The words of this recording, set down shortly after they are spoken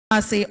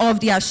of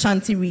the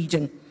Ashanti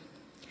region.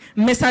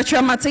 Mr.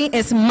 Kyerematen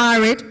is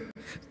married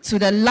to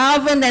the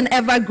loving and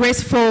ever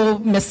graceful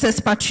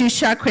Mrs.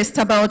 Patricia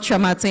Christabel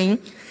Kyerematen,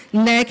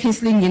 née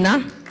Kingsley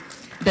Nyina,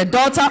 the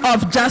daughter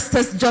of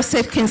Justice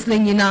Joseph Kingsley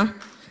Nyina,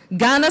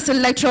 Ghana's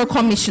electoral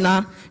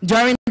commissioner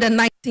during the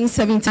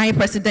 1979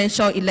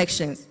 presidential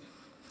elections.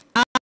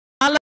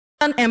 Alan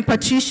and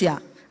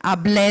Patricia are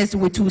blessed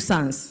with 2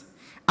 sons,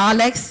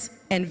 Alex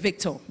and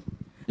Victor.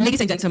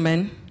 Ladies and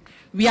gentlemen,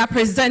 we are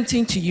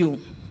presenting to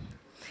you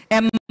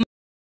a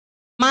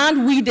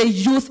man we, the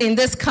youth in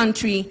this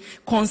country,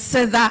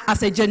 consider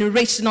as a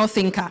generational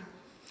thinker.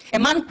 A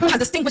man who has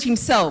distinguished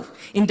himself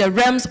in the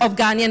realms of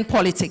Ghanaian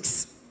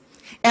politics.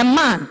 A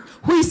man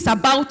who is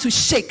about to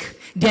shake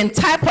the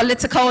entire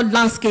political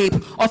landscape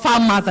of our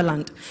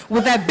motherland.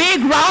 With a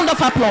big round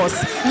of applause,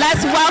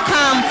 let's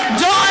welcome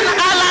John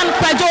Allan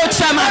Kwadwo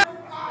Kyerematen.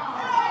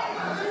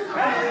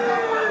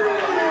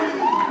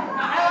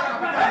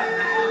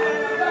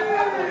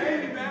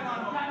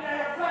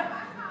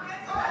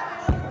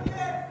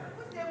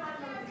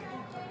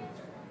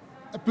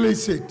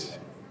 Please sit.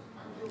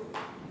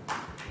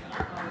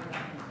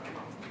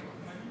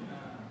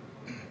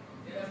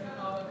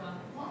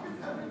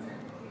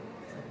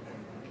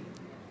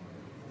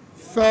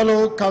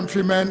 Fellow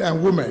countrymen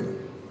and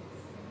women,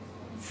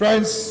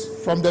 friends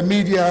from the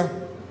media,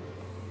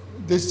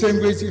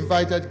 distinguished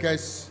invited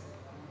guests,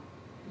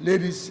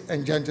 ladies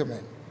and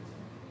gentlemen.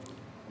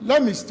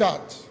 Let me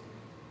start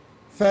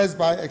first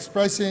by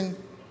expressing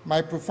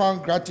my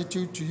profound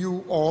gratitude to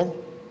you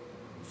all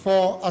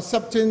for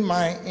accepting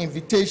my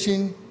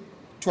invitation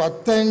to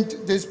attend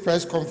this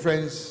press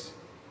conference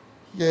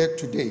here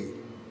today.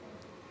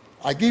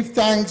 I give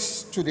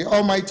thanks to the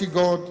Almighty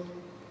God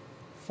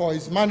for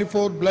his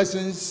manifold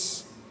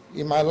blessings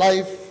in my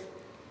life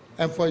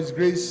and for his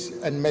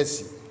grace and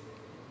mercy.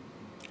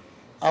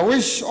 I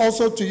wish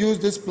also to use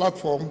this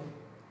platform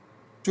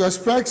to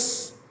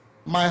express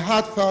my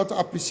heartfelt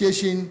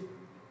appreciation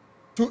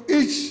to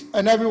each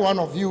and every one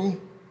of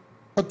you,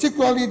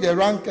 particularly the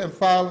rank and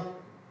file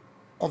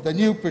of the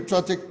New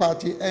Patriotic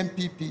Party,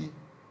 NPP,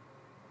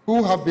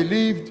 who have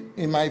believed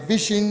in my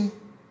vision,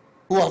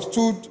 who have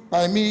stood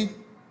by me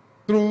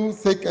through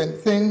thick and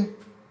thin,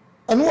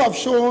 and who have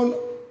shown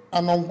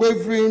an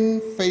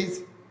unwavering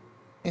faith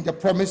in the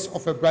promise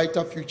of a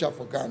brighter future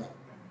for Ghana.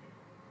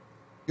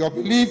 Your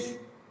belief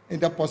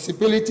in the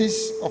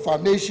possibilities of our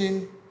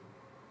nation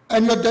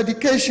and your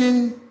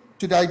dedication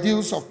to the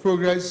ideals of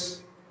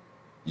progress,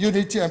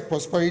 unity, and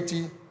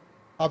prosperity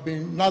have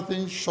been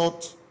nothing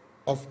short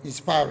of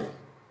inspiring.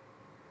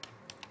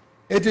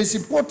 It is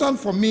important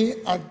for me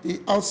at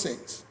the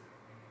outset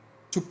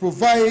to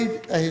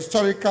provide a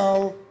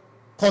historical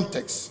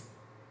context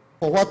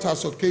for what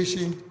has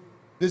occasioned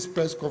this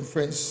press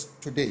conference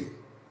today.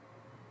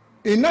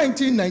 In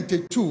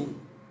 1992,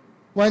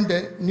 when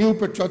the New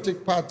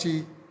Patriotic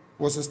Party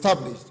was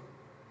established,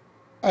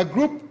 a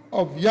group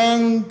of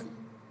young,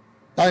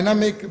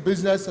 dynamic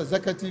business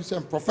executives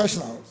and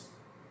professionals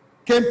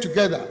came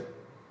together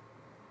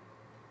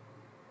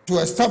to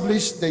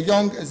establish the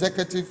Young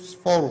Executives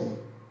Forum,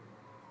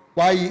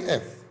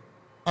 YEF,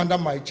 under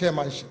my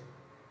chairmanship.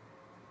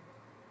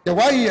 The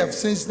YEF,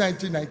 since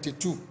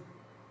 1992,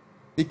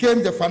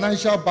 became the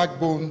financial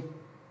backbone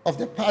of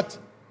the party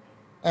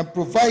and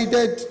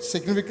provided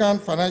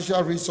significant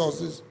financial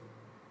resources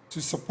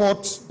to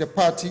support the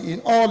party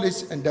in all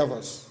its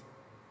endeavors,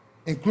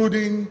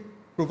 including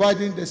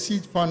providing the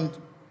seed fund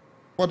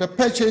for the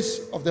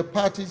purchase of the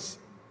party's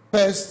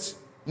first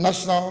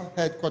national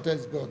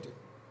headquarters building.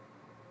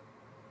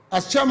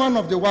 As chairman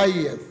of the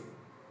YEF,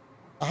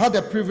 I had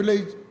the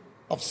privilege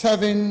of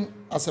serving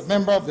as a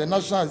member of the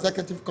National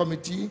Executive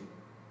Committee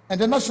and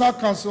the National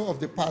Council of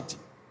the party.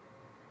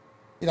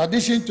 In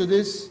addition to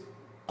this,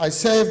 I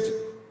served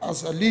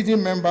as a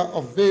leading member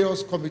of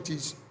various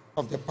committees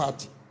of the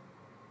party.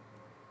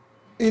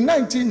 In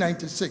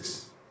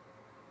 1996,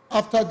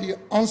 after the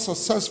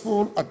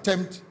unsuccessful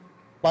attempt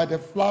by the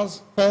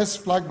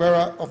first flag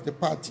bearer of the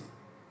party,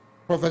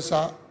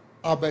 Professor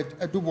Albert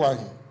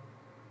Edubuahin,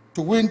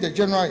 to win the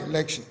general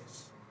elections,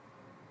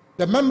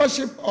 the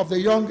membership of the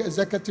Young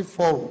Executive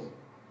Forum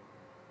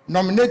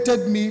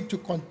nominated me to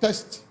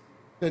contest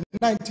the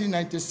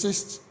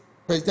 1996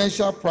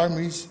 presidential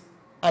primaries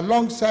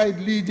alongside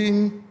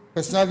leading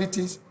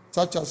personalities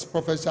such as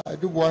Professor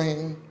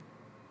Edubuahin,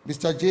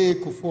 Mr. J.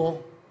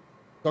 Kufuor,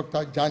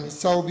 Dr. Jani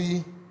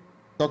Selby,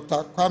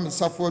 Dr. Kwame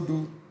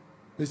Safodu,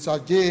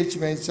 Mr. J.H.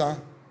 Mensah,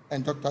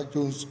 and Dr.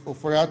 Jones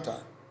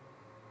Oforiatta.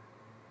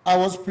 I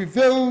was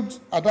prevailed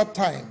at that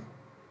time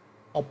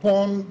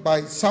upon by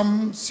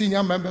some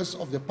senior members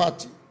of the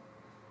party,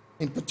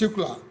 in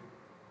particular,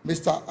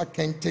 Mr.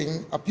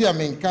 Akenten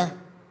Apiamenka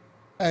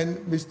and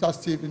Mr.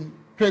 Stephen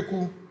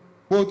Kreku,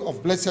 both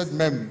of blessed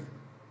memory,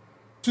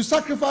 to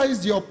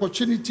sacrifice the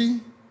opportunity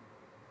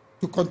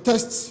to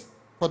contest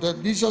for the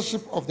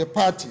leadership of the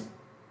party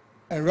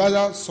and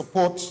rather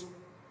support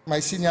my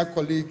senior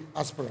colleague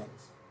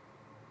aspirants.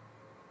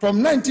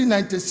 From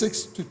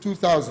 1996 to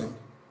 2000,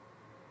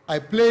 I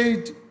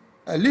played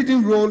a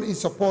leading role in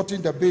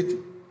supporting the bid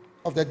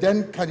of the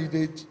then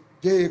candidate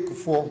J.A.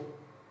 Kufuor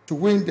to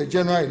win the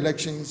general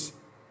elections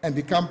and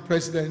become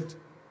President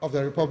of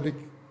the Republic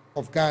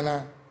of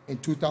Ghana in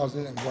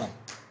 2001.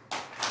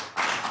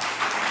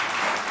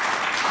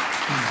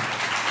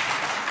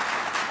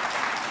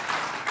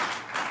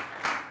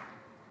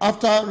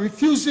 After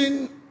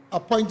refusing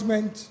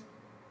appointment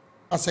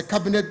as a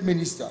cabinet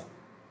minister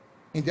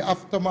in the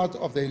aftermath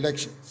of the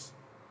elections,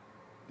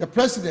 the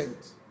president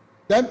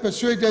then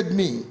persuaded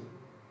me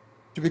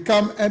to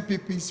become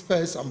MPP's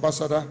first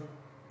ambassador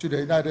to the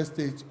United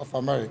States of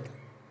America,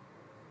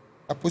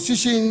 a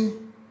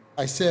position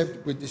I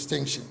served with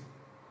distinction.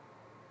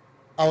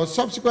 I was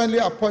subsequently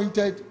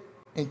appointed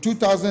in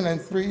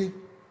 2003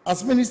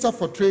 as Minister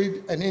for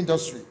Trade and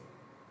Industry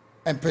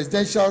and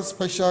Presidential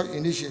Special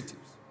Initiatives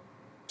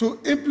to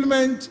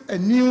implement a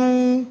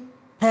new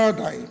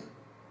paradigm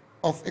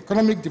of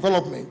economic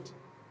development,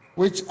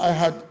 which I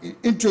had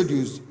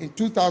introduced in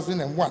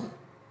 2001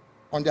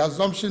 on the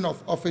assumption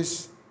of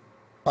office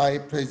by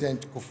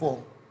President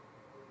Kufuor.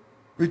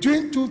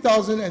 Between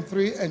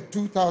 2003 and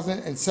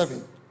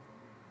 2007,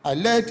 I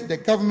led the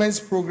government's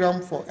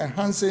program for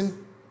enhancing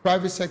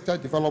private sector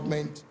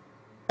development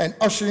and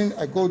ushering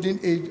a golden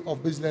age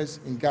of business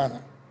in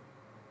Ghana.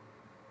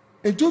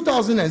 In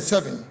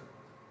 2007,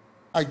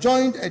 I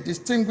joined a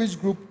distinguished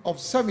group of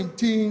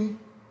 17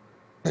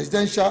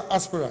 presidential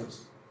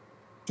aspirants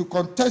to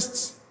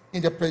contest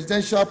in the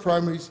presidential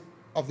primaries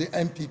of the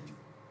MPP.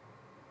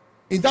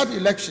 In that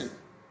election,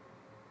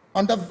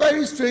 under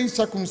very strange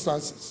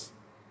circumstances,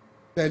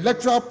 the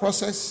electoral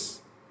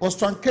process was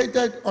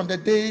truncated on the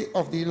day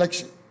of the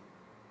election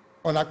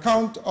on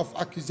account of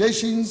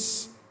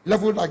accusations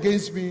leveled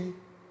against me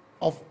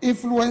of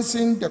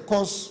influencing the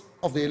course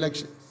of the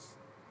elections.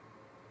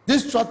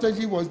 This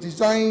strategy was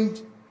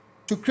designed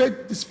to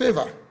create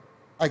disfavor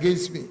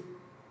against me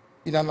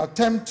in an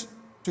attempt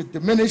to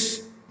diminish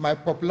my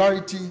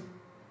popularity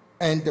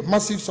and the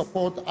massive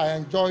support I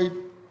enjoyed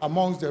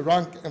amongst the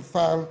rank and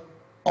file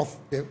of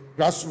the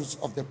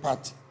grassroots of the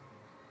party.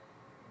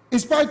 In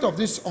spite of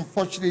this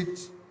unfortunate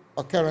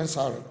occurrence,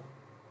 however,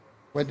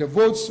 when the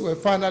votes were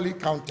finally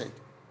counted,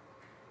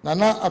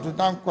 Nana Addo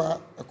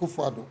Dankwa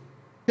Akufo-Addo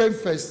came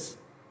first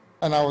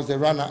and I was the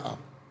runner-up.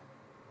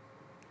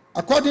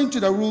 According to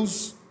the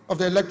rules of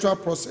the electoral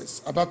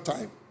process at that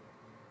time,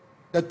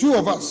 the two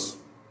of us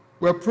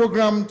were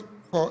programmed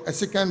for a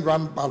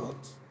second-run ballot.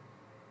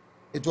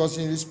 It was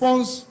in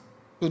response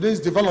to this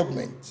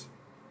development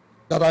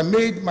that I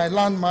made my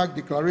landmark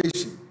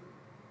declaration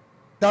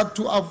that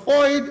to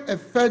avoid a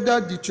further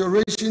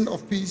deterioration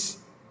of peace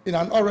in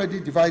an already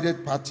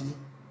divided party,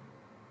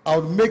 I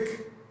would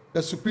make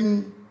the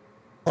supreme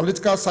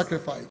political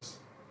sacrifice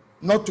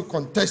not to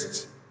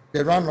contest the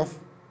runoff,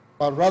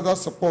 but rather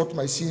support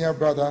my senior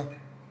brother,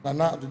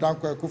 Nana Addo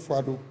Dankwa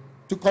Akufo-Addo,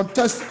 to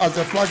contest as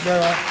the flag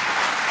bearer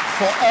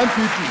for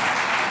MPP.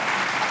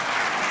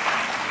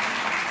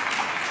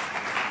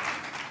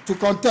 To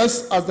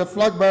contest as the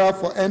flag bearer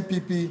for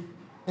MPP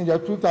in the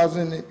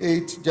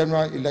 2008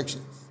 general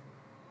elections.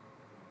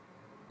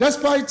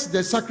 Despite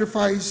the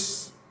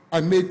sacrifice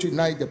I made to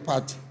unite the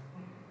party,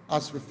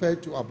 as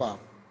referred to above,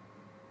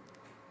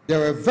 there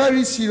were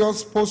very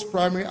serious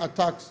post-primary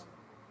attacks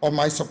on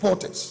my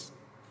supporters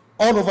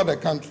all over the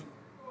country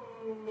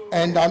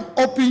and an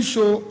open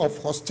show of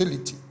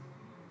hostility.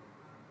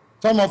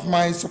 Some of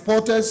my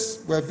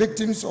supporters were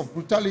victims of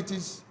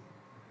brutalities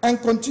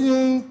and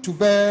continue to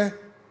bear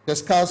the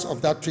scars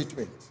of that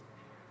treatment.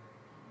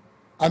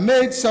 I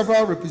made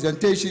several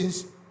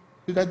representations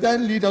to the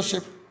then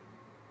leadership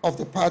of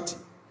the party,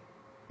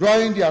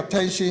 drawing their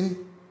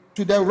attention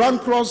to the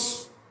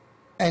rancorous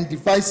and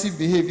divisive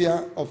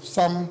behavior of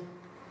some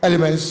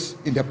elements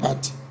in the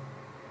party.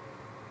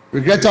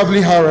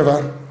 Regrettably,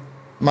 however,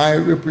 my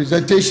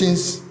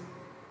representations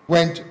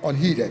went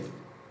unheeded.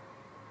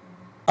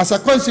 As a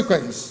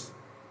consequence,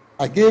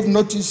 I gave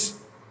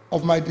notice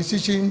of my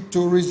decision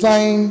to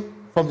resign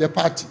from the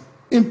party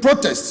in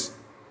protest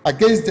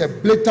against the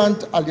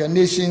blatant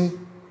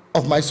alienation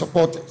of my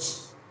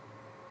supporters,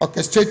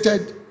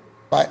 orchestrated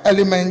by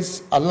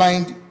elements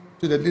aligned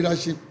to the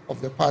leadership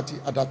of the party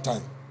at that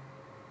time.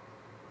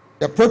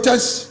 The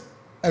protests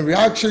and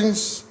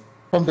reactions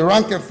from the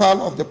rank and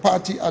file of the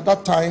party at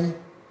that time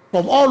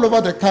from all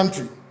over the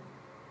country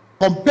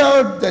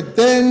compelled the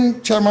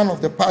then chairman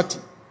of the party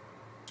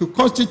to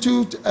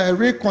constitute a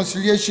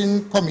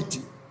reconciliation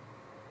committee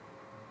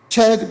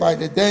chaired by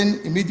the then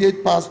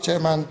immediate past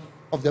chairman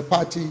of the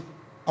party,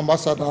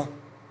 Ambassador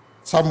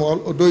Samuel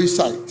Odoi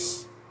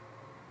Sykes.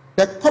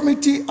 The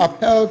committee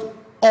upheld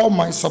all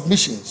my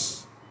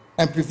submissions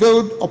and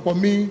prevailed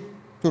upon me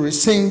to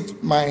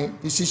rescind my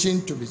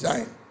decision to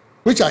resign,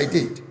 which I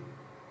did,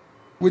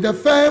 with a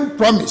firm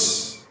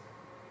promise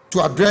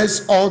to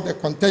address all the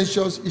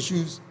contentious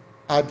issues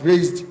I had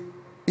raised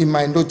in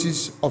my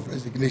notice of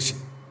resignation.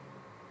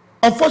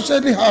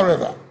 Unfortunately,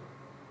 however,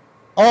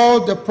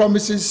 all the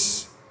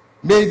promises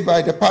made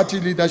by the party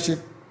leadership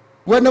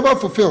were never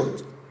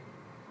fulfilled,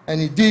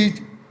 and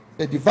indeed,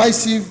 the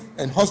divisive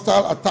and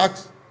hostile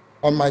attacks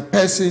on my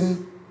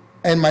person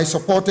and my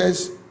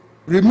supporters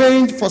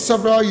remained for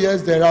several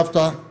years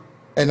thereafter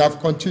and have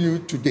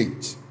continued to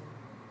date.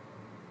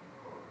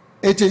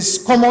 It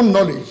is common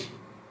knowledge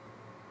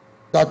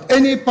that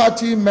any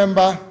party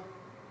member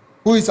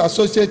who is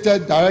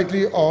associated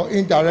directly or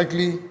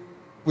indirectly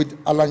with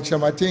Alan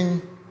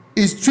Kyerematen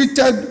is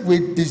treated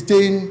with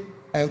disdain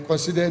and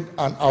considered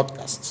an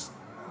outcast.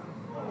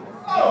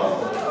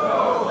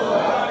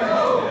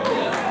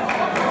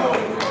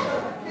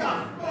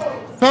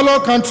 Fellow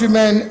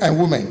countrymen and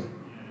women,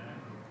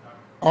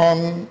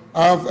 I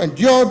have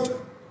endured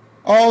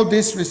all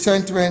this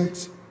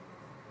resentment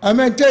and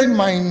maintained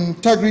my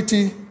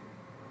integrity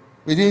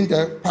within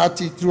the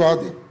party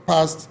throughout the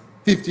past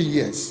 50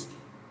 years.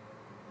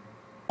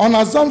 On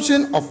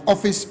assumption of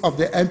office of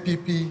the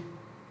MPP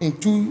in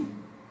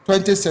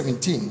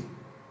 2017,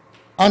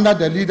 under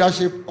the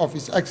leadership of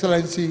His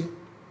Excellency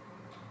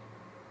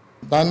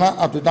Nana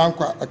Addo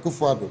Dankwa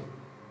Akufo-Addo,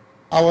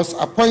 I was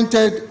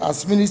appointed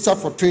as Minister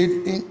for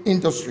Trade and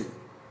Industry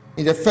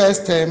in the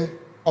first term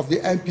of the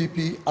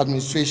MPP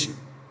administration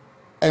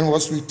and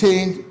was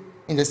retained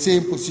in the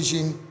same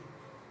position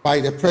by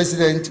the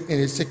President in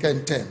his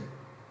second term.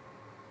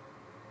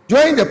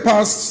 During the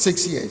past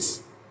 6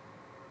 years,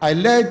 I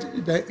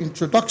led the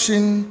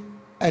introduction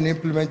and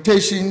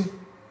implementation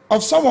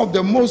of some of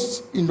the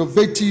most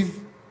innovative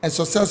and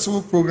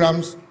successful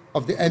programs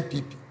of the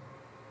MPP,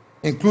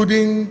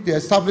 including the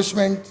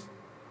establishment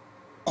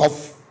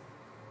of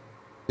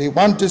the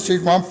One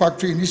District, One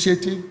Factory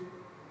initiative,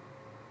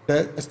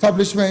 the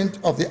establishment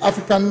of the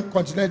African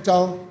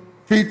Continental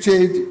Free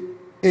Trade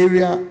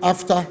Area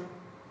AFTA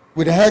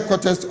with the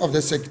headquarters of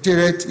the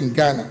Secretariat in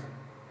Ghana,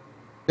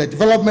 the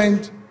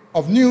development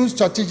of new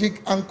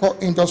strategic anchor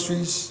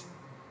industries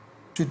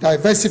to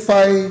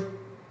diversify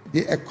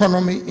the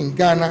economy in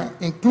Ghana,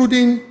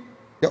 including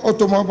the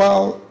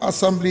automobile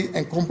assembly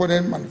and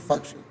component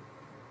manufacturing,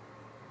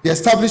 the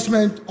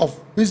establishment of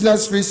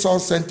business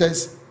resource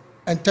centers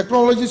and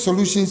technology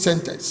solution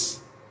centers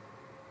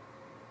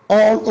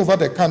all over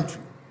the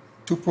country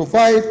to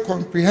provide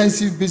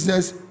comprehensive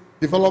business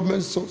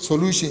development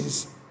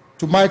solutions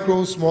to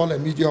micro, small,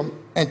 and medium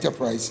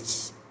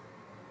enterprises.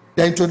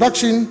 The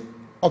introduction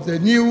of the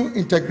new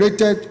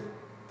integrated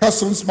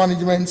customs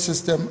management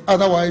system,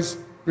 otherwise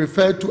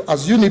referred to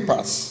as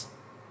UNIPAS,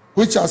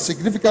 which has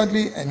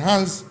significantly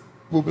enhanced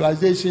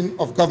mobilization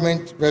of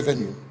government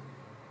revenue.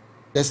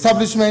 The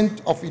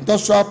establishment of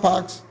industrial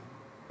parks,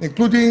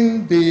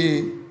 including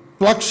the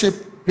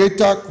flagship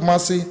Greater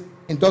Kumasi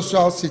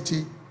Industrial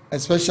City and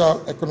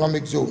Special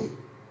Economic Zone.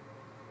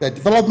 The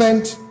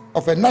development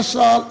of a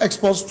national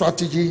export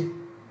strategy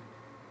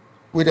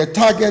with a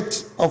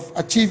target of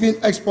achieving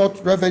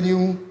export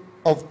revenue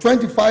of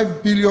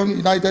 $25 billion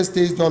United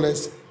States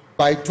dollars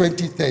by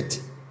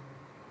 2030.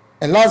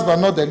 And last but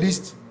not the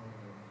least,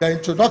 the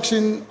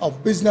introduction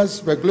of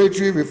business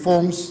regulatory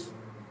reforms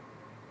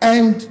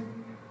and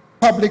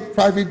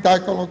public-private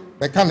dialogue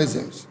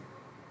mechanisms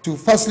to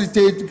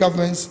facilitate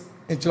government's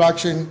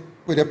interaction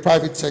with the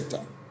private sector.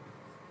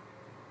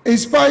 In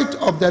spite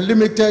of the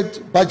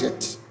limited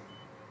budget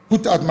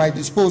put at my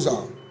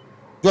disposal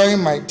during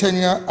my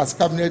tenure as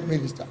cabinet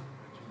minister,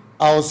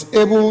 I was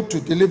able to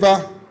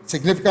deliver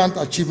significant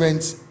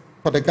achievements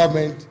for the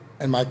government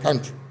and my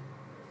country.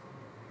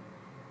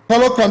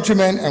 Fellow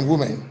countrymen and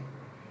women,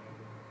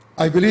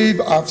 I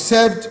believe I have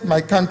served my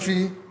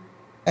country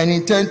and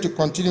intend to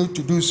continue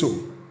to do so.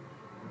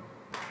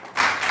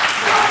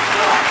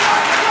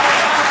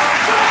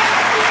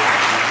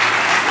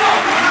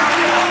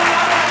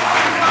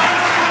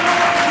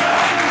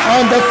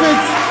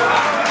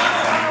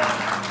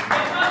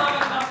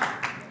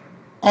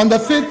 On the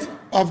 5th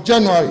of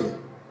January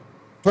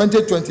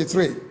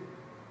 2023,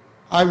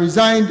 I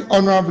resigned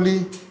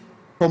honorably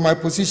from my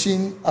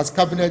position as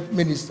cabinet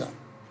minister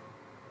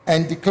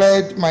and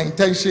declared my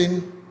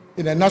intention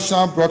in a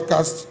national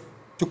broadcast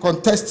to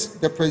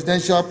contest the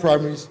presidential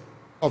primaries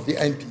of the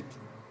NPP.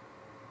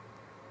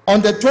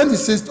 On the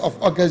 26th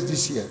of August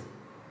this year,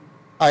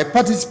 I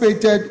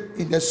participated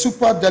in the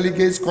Super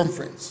Delegates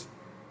Conference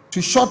to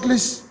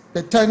shortlist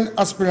the 10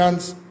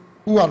 aspirants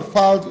who had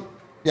filed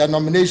their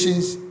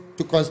nominations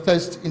to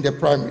contest in the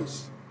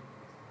primaries.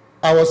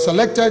 I was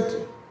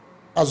selected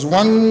as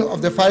one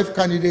of the 5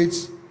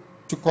 candidates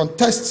to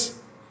contest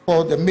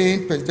for the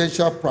main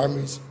presidential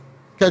primaries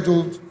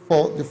scheduled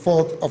for the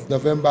 4th of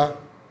November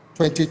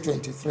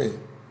 2023.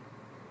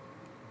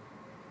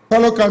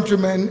 Fellow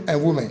countrymen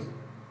and women,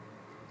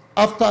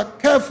 after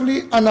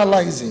carefully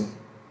analyzing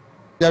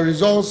the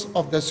results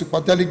of the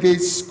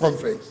Superdelegates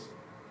Conference,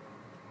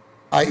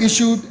 I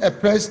issued a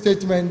press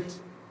statement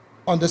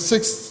on the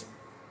 6th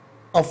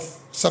of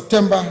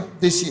September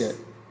this year,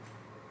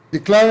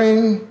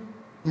 declaring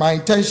my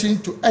intention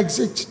to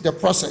exit the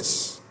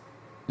process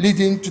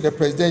leading to the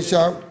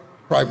presidential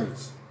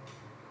primaries.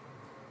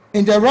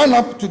 In the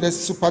run-up to the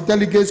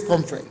Superdelegates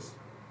Conference,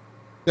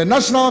 the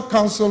National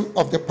Council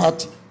of the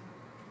party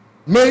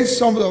made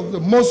some of the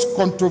most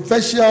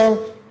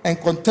controversial and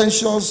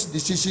contentious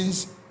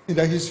decisions in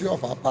the history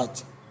of our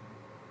party.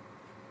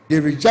 They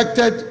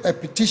rejected a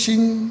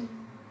petition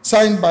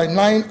signed by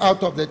 9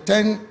 out of the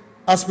 10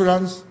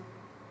 aspirants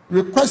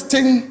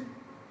requesting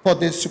for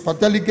the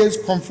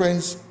Superdelegates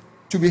Conference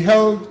to be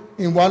held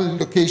in one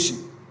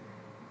location,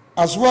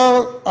 as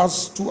well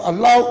as to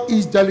allow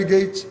each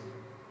delegate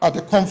at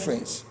the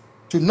conference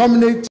to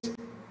nominate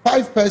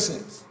 5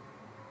 persons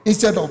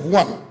instead of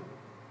 1,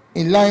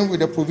 in line with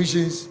the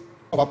provisions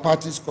of our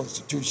party's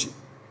constitution.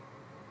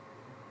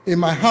 In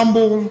my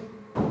humble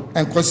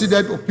and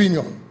considered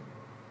opinion,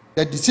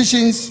 the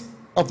decisions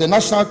of the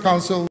National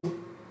Council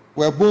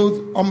were both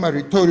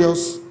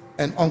unmeritorious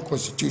and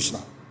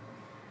unconstitutional.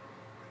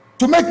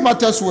 To make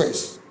matters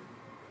worse,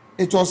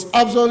 it was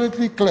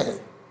absolutely clear,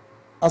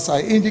 as I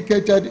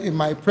indicated in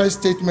my press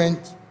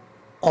statement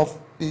of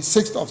the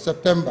 6th of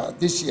September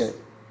this year,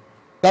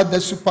 that the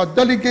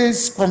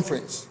Superdelegates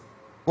Conference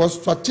was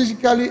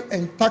strategically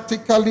and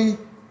tactically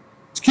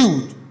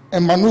skewed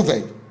and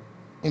maneuvered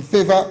in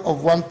favor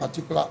of one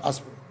particular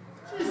aspirant.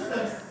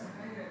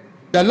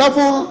 The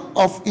level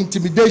of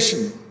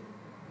intimidation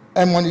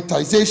and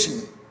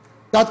monetization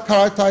that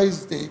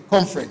characterized the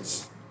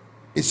conference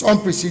is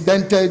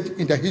unprecedented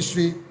in the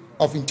history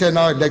of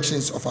internal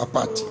elections of our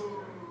party.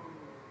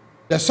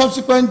 The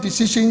subsequent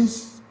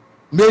decisions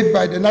made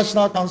by the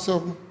National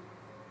Council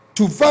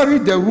to vary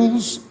the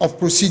rules of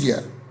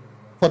procedure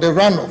for the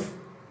runoff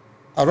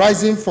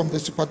arising from the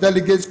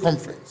Superdelegates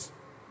Conference,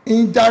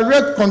 in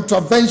direct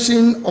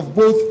contravention of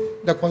both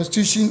the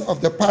constitution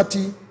of the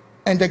party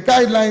and the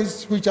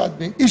guidelines which had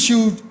been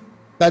issued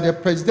by the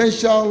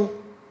Presidential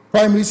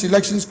Primary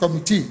Selections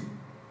Committee,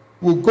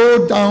 will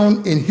go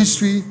down in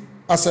history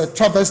as a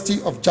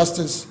travesty of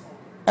justice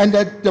and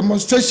a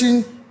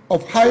demonstration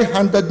of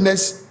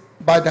high-handedness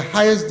by the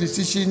highest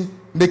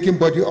decision-making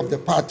body of the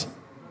party,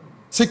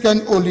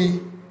 second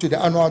only to the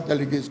annual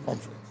delegates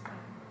conference.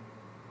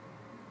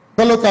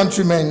 Fellow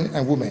countrymen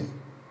and women,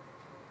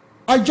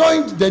 I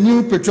joined the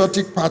new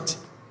patriotic party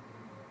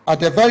at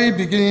the very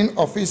beginning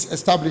of its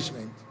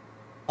establishment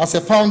as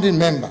a founding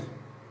member,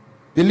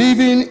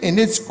 believing in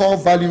its core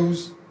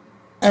values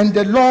and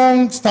the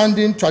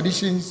long-standing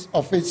traditions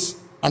of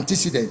its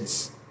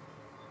antecedents,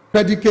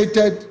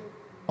 predicated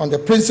on the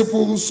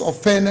principles of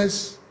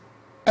fairness,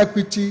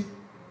 equity,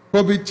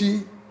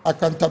 probity,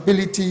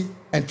 accountability,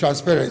 and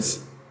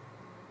transparency.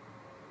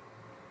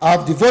 I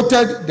have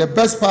devoted the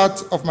best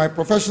part of my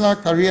professional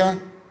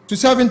career to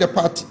serving the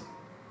party,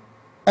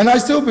 and I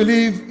still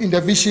believe in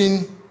the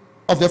vision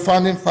of the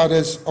founding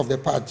fathers of the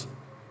party.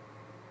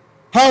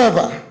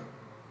 However,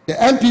 the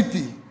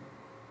NPP,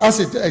 as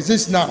it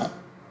exists now,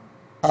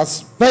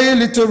 has very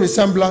little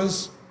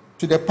resemblance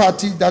to the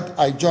party that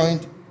I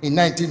joined in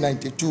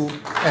 1992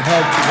 and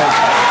helped to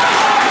launch.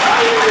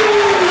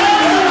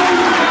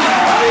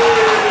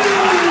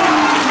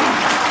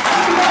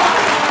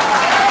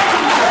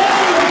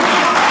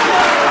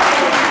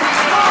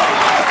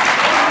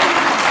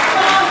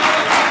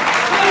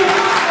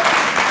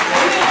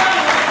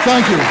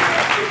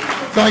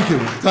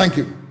 Thank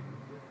you.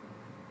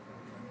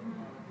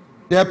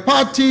 The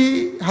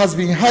party has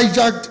been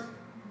hijacked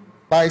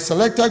by a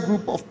selected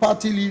group of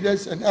party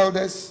leaders and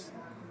elders,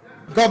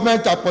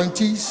 government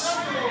appointees,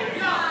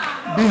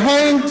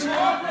 behind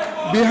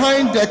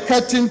the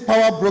curtain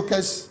power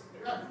brokers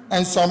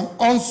and some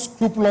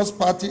unscrupulous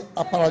party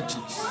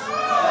apparatchiks.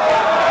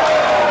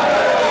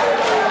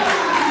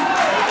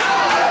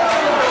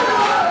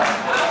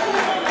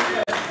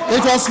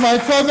 It was my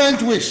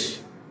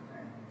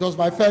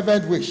fervent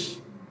wish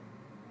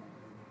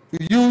to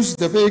use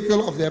the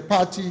vehicle of their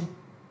party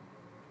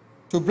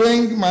to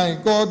bring my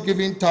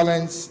God-given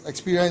talents,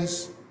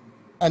 experience,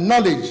 and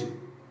knowledge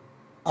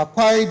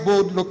acquired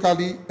both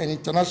locally and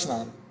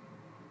internationally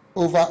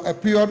over a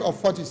period of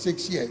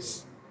 46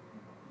 years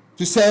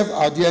to serve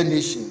our dear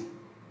nation,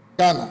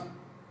 Ghana,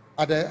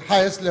 at the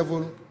highest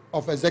level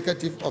of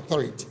executive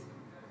authority.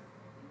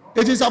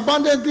 It is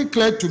abundantly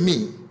clear to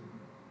me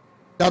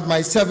that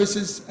my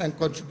services and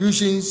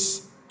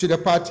contributions to the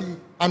party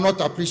are not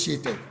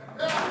appreciated.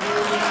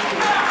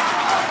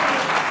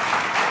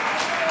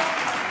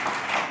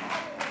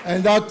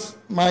 And that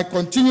my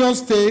continuous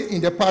stay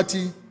in the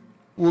party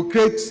will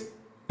create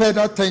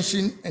further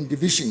tension and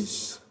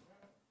divisions,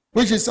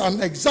 which is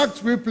an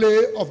exact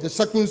replay of the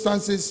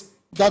circumstances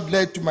that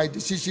led to my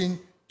decision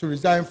to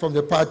resign from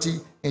the party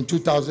in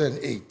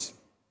 2008.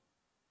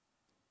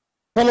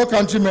 Fellow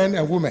countrymen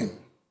and women,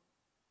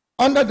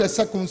 under the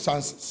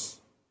circumstances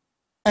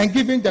and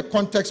given the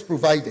context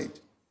provided,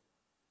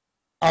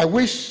 I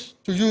wish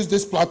to use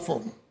this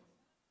platform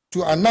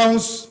to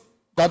announce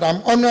that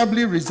I'm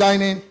honorably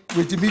resigning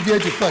with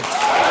immediate effect.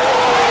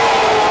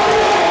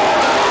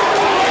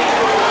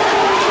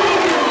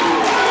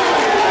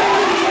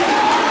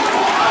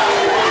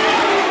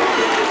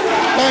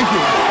 Thank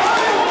you.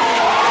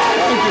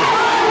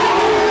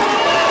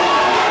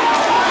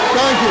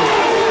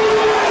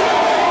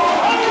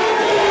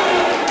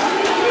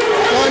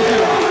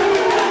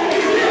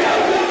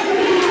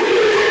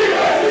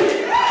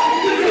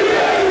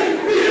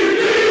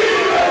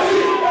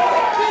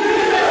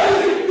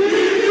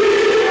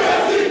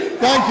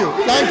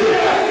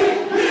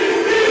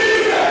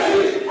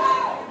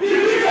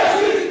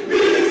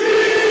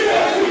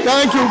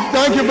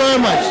 Thank you very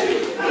much.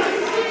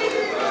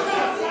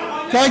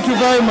 Thank you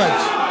very much.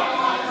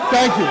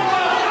 Thank you.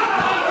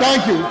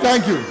 Thank you.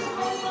 Thank you.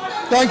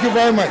 Thank you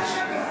very much.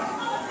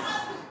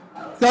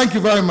 Thank you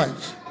very much.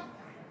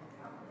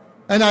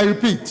 And I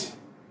repeat,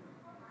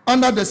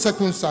 under the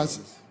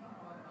circumstances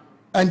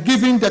and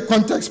given the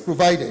context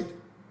provided,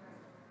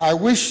 I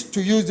wish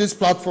to use this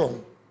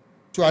platform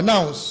to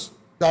announce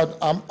that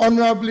I'm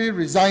honorably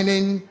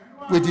resigning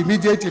with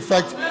immediate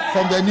effect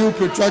from the New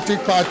Patriotic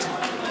Party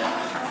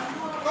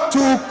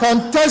to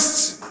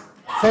contest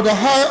for the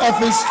high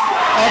office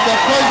of the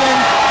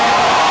President.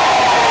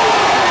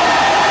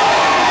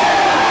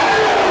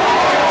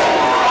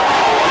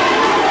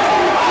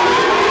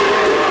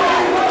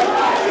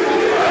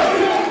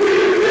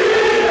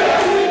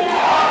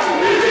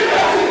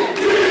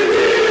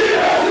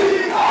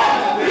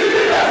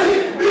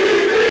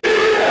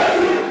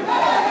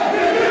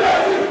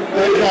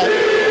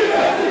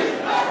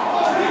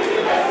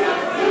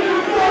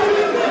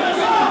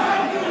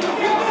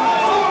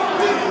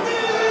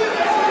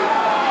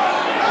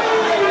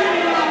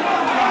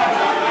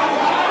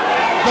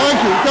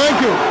 Thank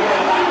you.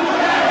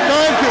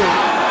 Thank you.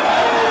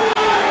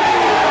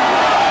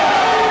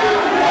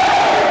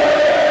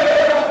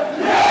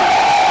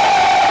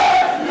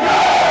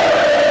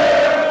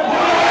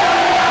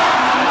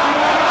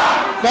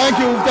 Thank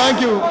you.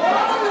 Thank you.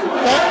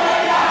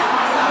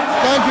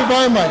 Thank you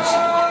very much.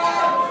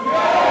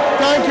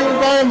 Thank you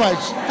very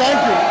much. Thank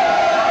you.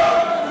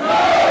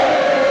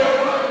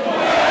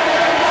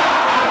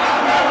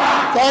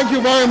 Thank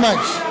you very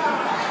much.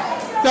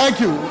 Thank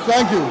you.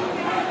 Thank you.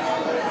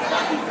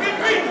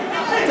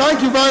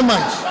 Thank you very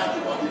much.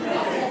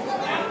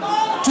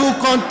 To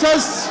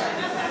contest.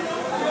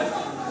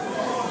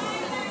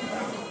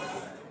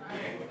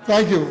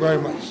 Thank you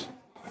very much.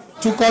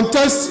 To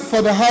contest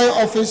for the high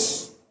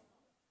office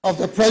of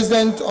the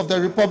President of the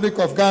Republic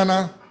of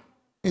Ghana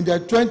in the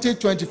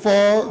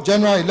 2024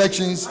 general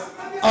elections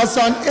as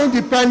an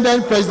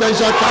independent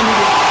presidential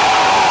candidate.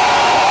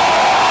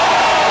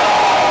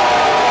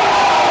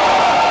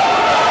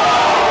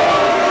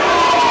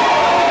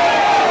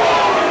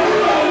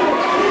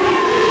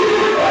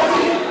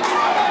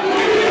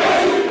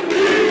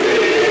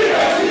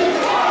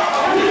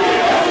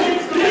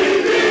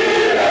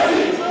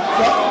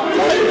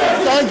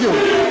 Thank you.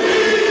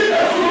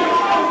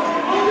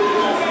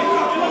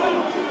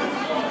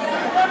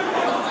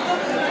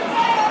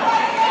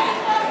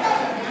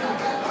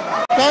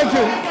 Thank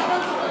you.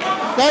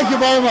 Thank you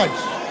very much.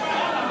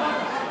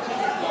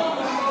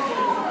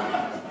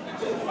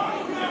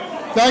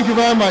 Thank you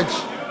very much.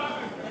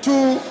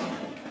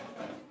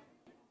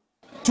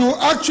 To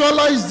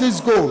actualize this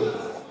goal,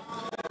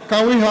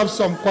 can we have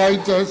some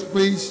quietness,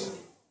 please?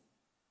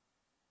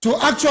 To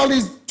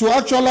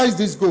actualize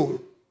this goal,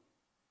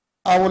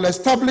 I will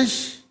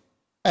establish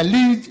and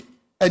lead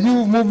a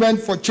new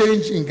movement for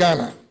change in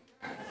Ghana.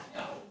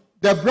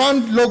 The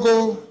brand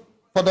logo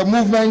for the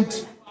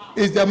movement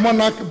is the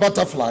monarch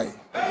butterfly,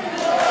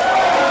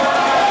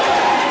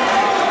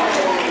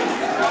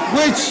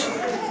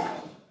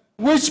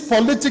 which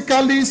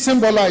politically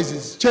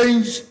symbolizes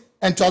change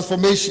and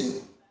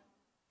transformation,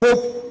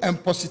 hope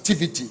and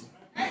positivity.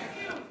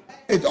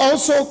 It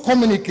also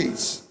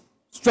communicates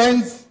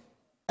strength,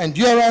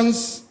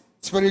 endurance,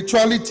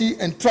 spirituality,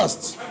 and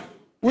trust,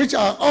 which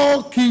are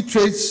all key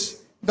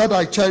traits that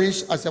I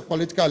cherish as a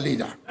political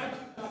leader.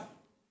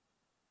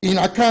 In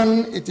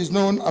Akan, it is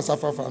known as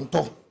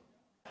Afafanto.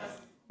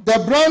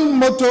 The brand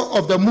motto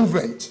of the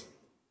movement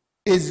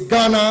is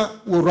Ghana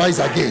will rise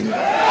again.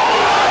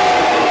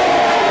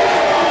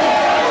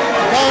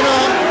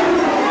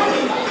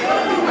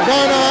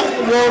 Ghana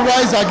will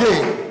rise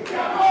again,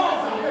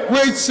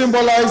 which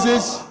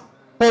symbolizes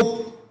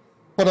hope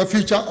for the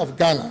future of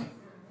Ghana.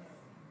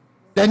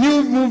 The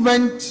new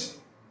movement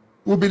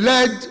will be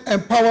led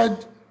and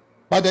powered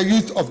by the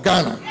youth of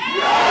Ghana.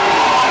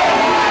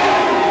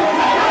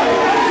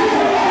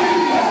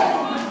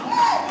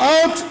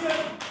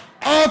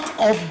 Out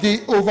of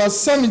the over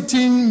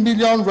 17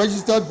 million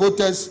registered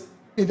voters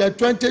in the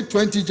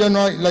 2020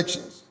 general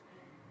elections,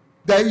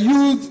 the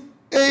youth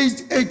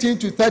aged 18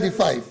 to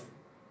 35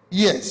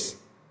 years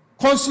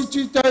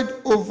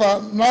constituted over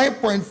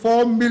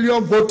 9.4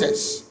 million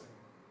voters,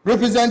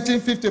 representing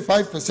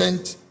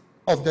 55%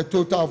 of the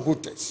total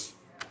voters.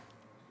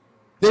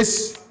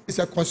 This is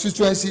a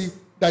constituency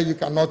that you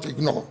cannot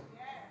ignore.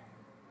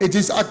 It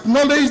is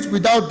acknowledged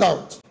without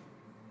doubt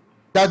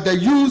that the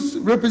youth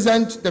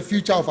represent the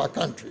future of our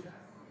country,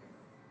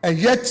 and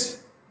yet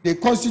they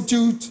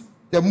constitute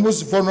the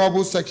most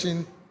vulnerable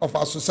section of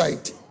our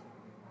society.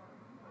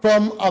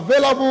 From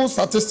available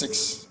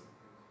statistics,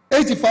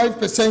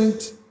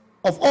 85%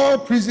 of all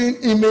prison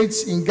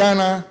inmates in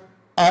Ghana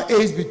are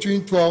aged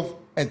between 12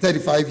 and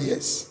 35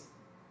 years.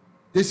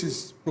 This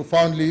is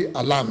profoundly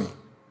alarming.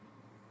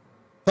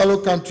 Fellow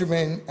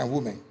countrymen and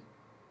women,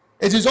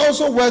 it is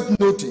also worth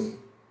noting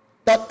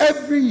that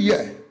every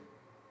year,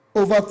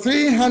 over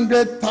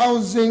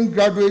 300,000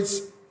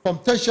 graduates from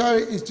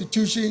tertiary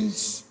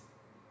institutions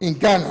in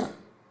Ghana,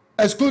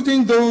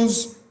 excluding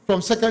those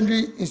from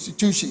secondary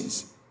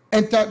institutions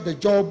enter the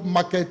job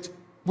market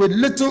with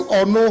little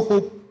or no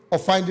hope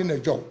of finding a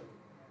job.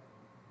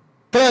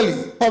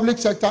 Clearly, public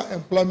sector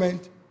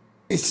employment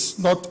is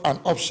not an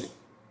option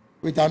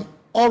with an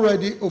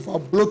already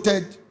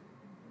over-bloated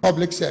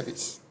public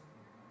service.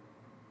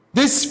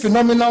 This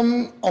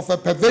phenomenon of a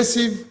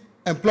pervasive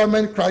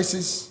employment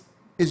crisis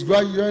is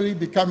gradually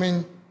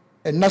becoming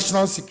a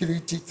national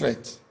security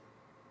threat,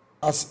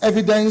 as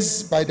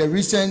evidenced by the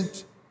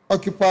recent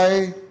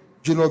Occupy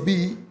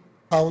Julobi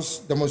House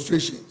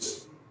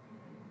demonstrations.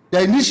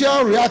 The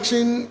initial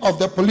reaction of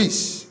the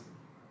police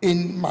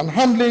in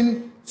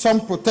manhandling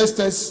some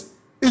protesters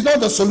is not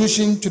the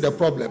solution to the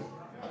problem.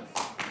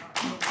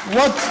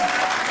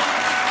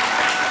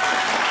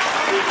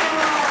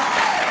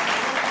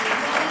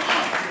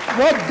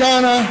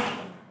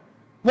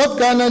 What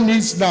Ghana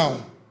needs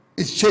now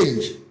is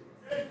change,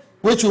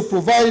 which will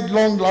provide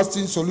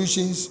long-lasting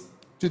solutions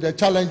to the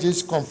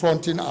challenges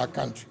confronting our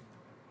country.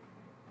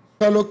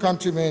 Fellow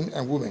countrymen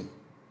and women,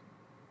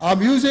 I'm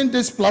using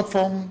this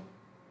platform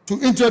to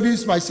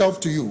introduce myself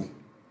to you,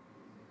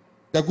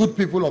 the good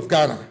people of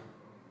Ghana,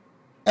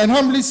 and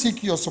humbly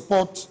seek your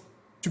support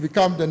to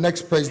become the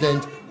next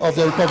president of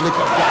the Republic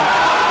of Ghana.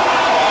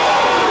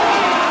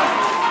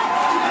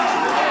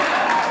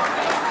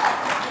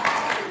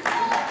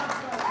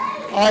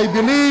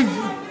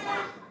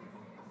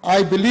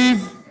 I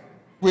believe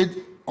with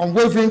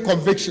unwavering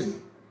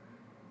conviction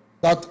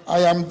that I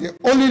am the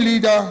only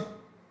leader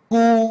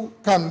who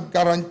can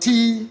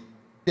guarantee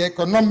the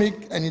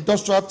economic and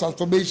industrial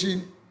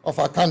transformation of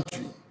our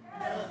country,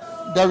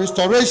 the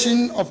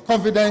restoration of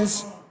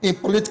confidence in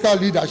political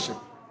leadership,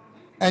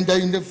 and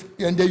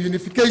the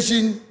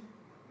unification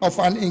of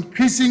an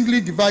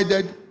increasingly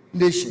divided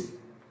nation.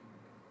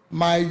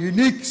 My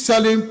unique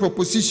selling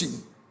proposition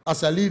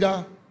as a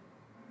leader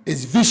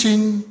is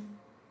vision,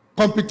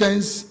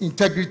 competence,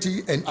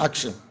 integrity, and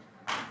action.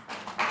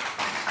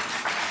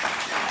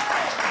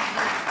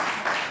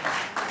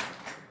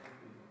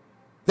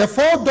 The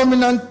four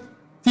dominant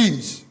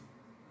themes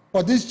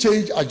for this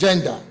change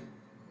agenda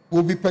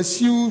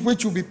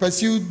which will be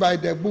pursued by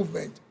the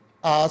movement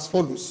are as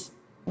follows.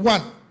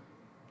 1,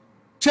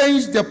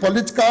 change the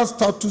political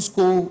status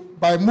quo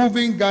by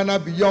moving Ghana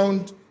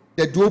beyond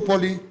the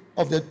duopoly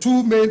of the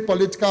two main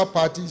political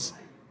parties,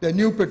 the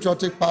New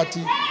Patriotic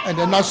Party and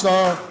the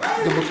National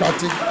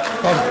Democratic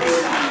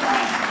Congress.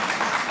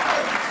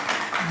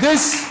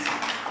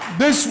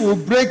 This will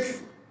break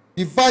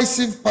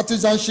divisive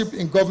partisanship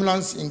in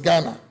governance in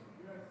Ghana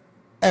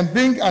and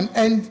bring an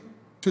end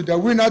to the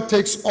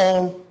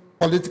winner-takes-all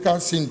political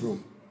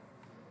syndrome.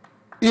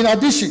 In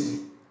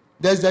addition,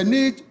 there's a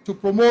need to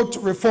promote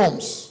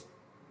reforms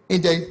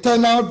in the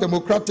internal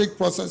democratic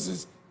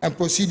processes and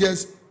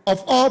procedures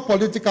of all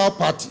political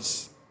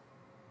parties,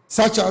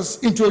 such as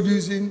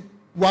introducing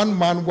one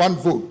man, one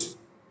vote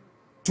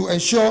to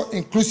ensure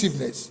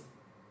inclusiveness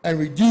and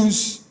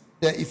reduce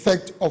the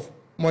effect of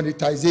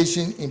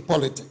monetization in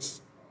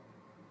politics.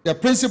 The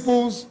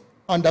principles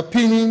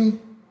underpinning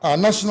our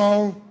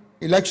national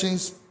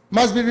elections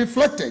must be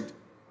reflected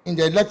in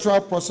the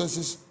electoral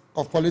processes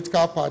of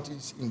political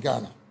parties in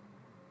Ghana.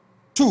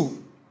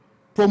 2,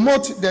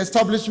 promote the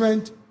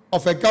establishment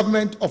of a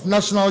government of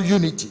national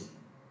unity,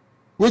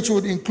 which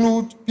would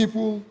include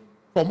people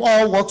from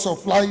all walks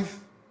of life,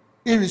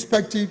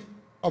 irrespective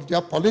of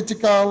their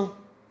political,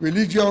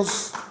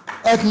 religious,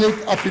 ethnic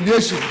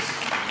affiliations.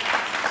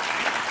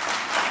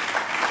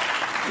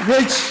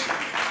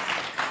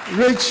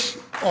 Rich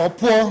or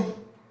poor,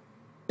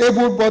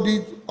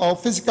 able-bodied or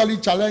physically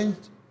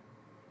challenged,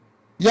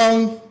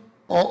 young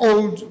or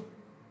old,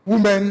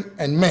 women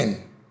and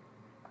men.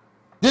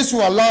 This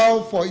will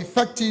allow for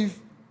effective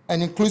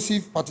and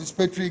inclusive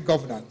participatory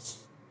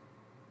governance.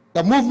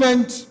 The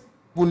movement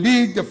will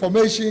lead the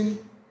formation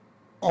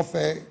of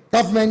a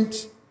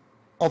government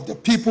of the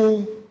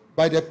people,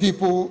 by the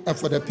people, and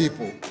for the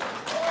people.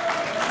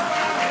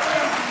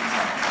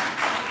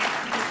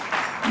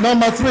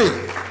 Number 3,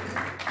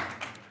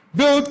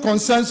 build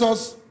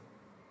consensus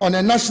on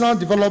a national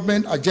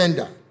development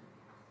agenda,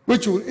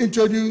 which will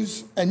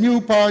introduce a new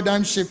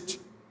paradigm shift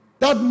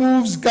that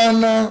moves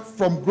Ghana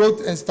from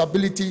growth and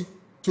stability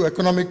to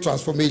economic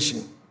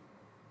transformation.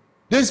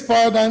 This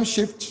paradigm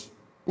shift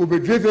will be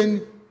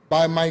driven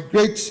by my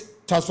Great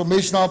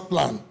Transformational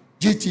Plan,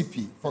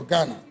 GTP, for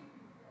Ghana,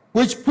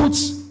 which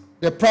puts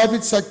the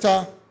private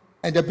sector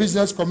and the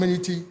business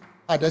community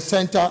at the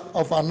center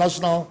of our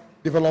national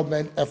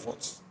development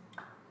efforts.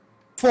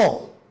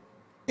 4,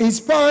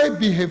 inspire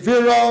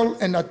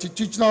behavioral and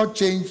attitudinal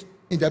change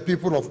in the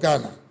people of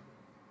Ghana.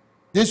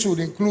 This would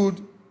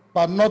include,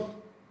 but not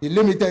be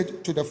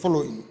limited to, the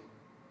following.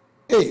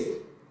 A,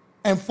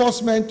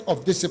 enforcement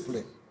of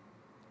discipline.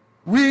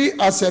 We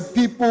as a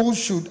people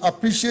should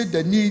appreciate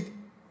the need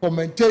for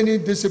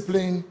maintaining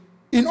discipline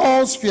in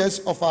all spheres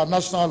of our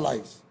national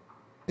lives,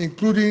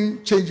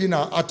 including changing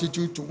our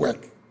attitude to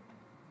work.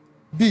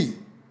 B,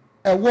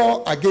 a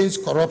war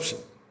against corruption.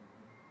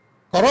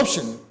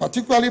 Corruption,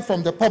 particularly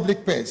from the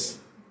public purse,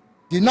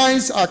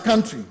 denies our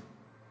country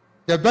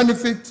the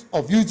benefit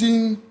of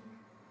using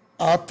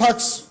our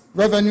tax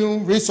revenue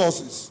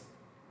resources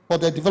for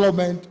the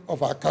development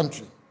of our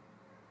country.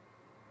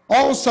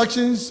 All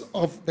sections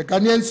of the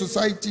Ghanaian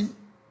society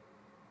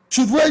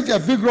should wage a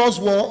vigorous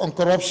war on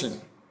corruption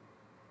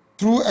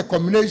through a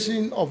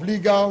combination of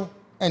legal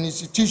and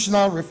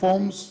institutional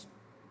reforms,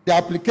 the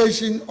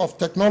application of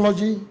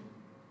technology,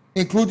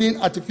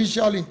 including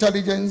artificial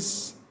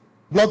intelligence,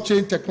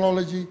 blockchain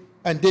technology,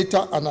 and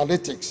data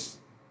analytics,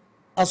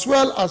 as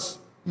well as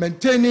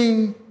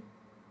maintaining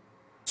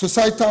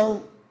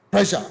societal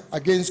pressure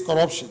against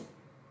corruption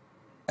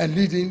and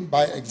leading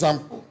by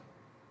example.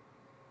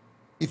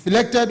 If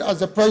elected as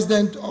the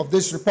president of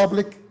this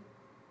republic,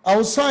 I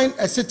will sign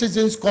a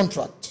citizen's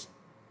contract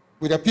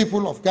with the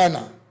people of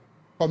Ghana,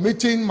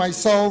 committing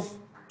myself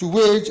to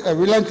wage a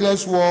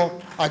relentless war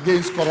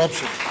against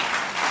corruption.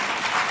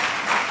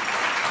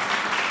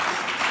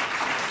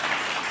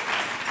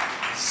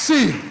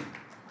 C,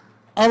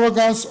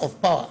 arrogance of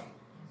power.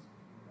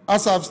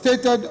 As I've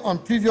stated on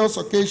previous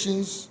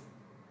occasions,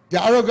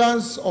 the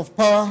arrogance of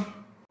power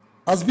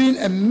has been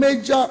a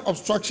major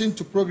obstruction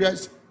to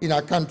progress in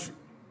our country.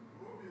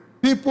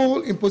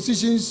 People in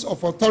positions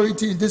of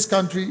authority in this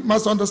country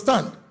must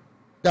understand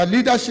that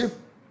leadership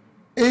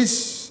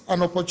is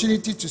an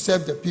opportunity to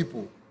serve the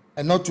people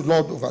and not to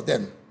lord over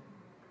them.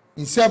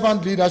 In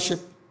servant leadership,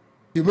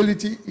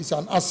 humility is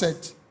an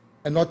asset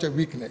and not a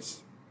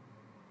weakness.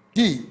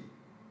 D,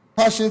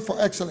 passion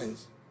for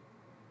excellence.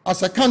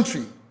 As a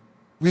country,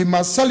 we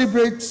must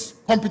celebrate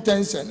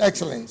competence and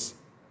excellence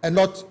and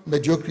not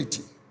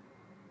mediocrity.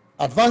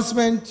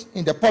 Advancement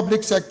in the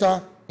public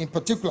sector, in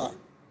particular,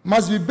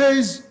 must be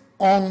based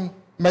on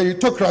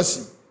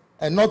meritocracy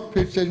and not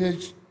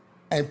patronage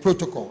and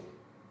protocol.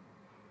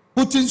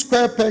 Putting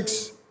square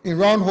pegs in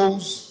round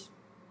holes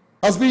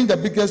has been the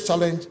biggest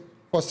challenge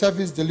for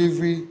service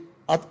delivery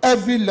at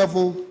every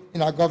level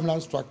in our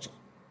governance structure.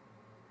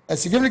 A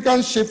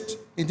significant shift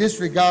in this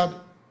regard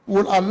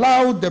will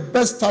allow the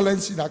best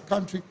talents in our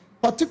country,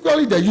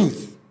 particularly the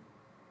youth,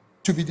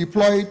 to be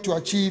deployed to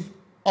achieve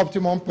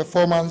optimum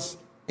performance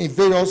in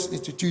various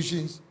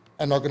institutions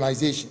and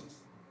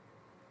organizations.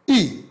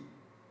 E,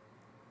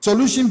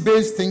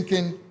 solution-based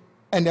thinking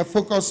and a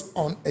focus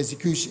on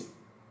execution.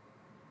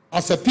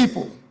 As a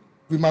people,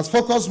 we must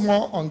focus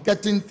more on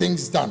getting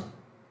things done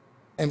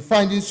and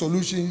finding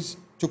solutions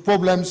to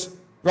problems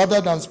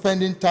rather than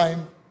spending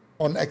time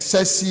on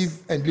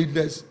excessive and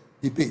needless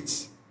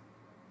debates.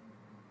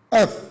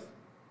 F,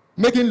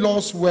 making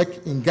laws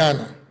work in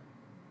Ghana.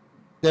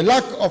 The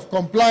lack of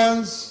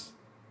compliance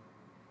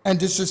and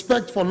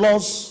disrespect for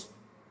laws,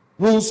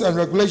 rules, and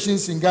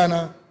regulations in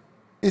Ghana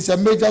is a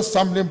major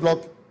stumbling block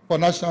for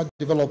national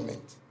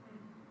development.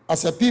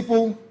 As a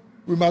people,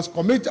 we must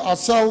commit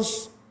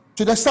ourselves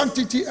to the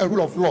sanctity and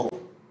rule of law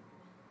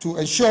to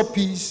ensure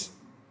peace,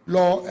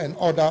 law, and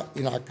order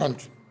in our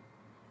country.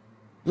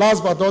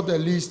 Last but not the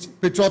least,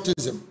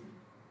 patriotism.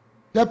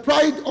 The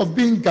pride of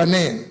being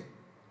Ghanaian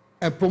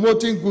and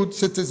promoting good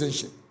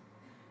citizenship,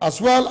 as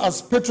well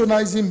as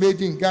patronizing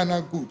made in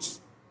Ghana goods,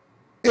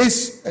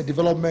 is a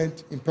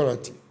development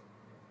imperative.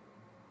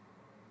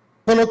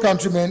 Fellow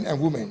countrymen and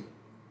women,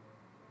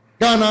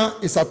 Ghana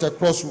is at a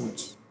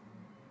crossroads,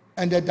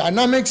 and the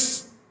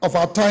dynamics of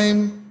our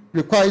time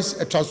requires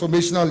a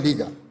transformational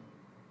leader.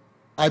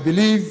 I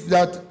believe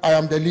that I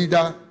am the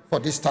leader for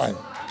this time.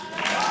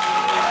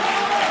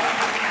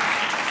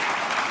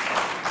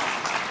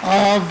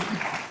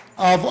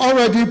 I've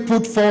already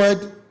put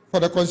forward for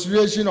the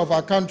consideration of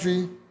our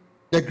country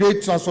the Great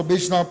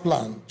Transformational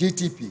Plan,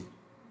 GTP,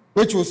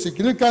 which will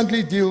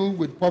significantly deal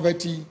with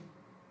poverty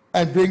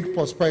and bring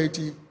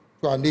prosperity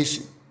to our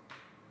nation.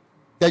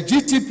 The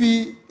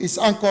GTP is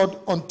anchored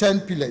on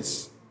 10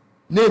 pillars,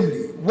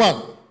 namely,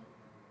 1,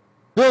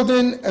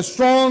 building a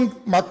strong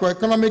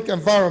macroeconomic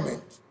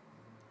environment,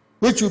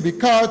 which will be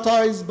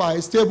characterized by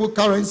a stable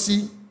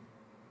currency,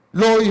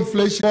 low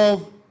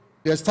inflation,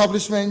 the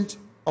establishment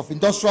of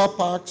industrial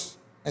parks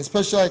and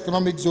special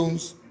economic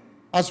zones,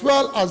 as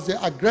well as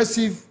the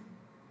aggressive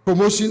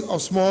promotion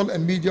of small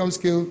and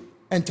medium-scale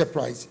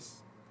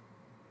enterprises.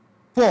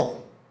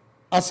 4,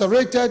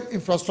 accelerated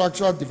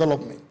infrastructural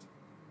development,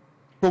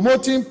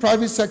 promoting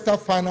private sector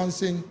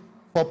financing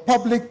for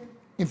public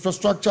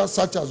infrastructure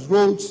such as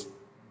roads,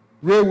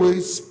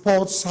 railways,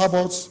 ports,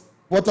 harbors,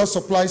 water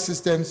supply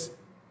systems,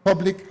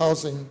 public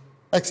housing,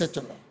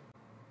 etc.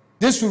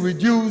 This will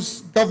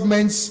reduce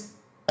government's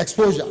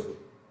exposure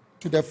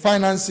to the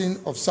financing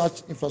of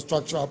such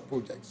infrastructural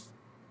projects.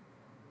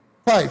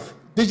 5,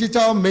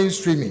 digital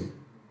mainstreaming.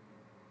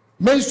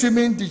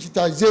 Mainstreaming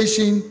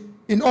digitization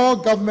in all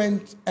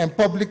government and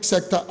public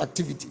sector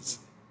activities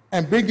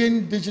and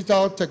bringing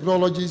digital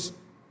technologies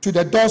to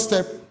the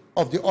doorstep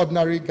of the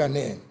ordinary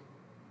Ghanaian.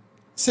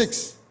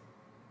 6,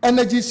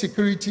 energy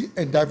security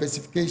and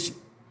diversification,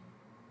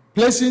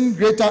 placing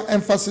greater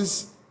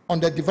emphasis on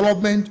the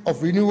development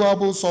of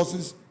renewable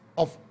sources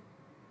of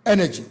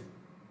energy,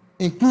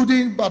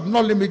 including but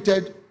not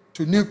limited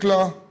to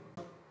nuclear,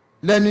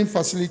 learning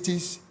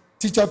facilities,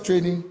 teacher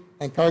training,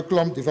 and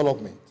curriculum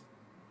development.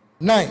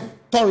 9,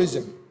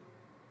 tourism,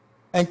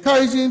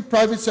 encouraging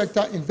private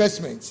sector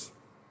investments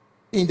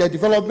in the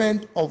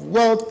development of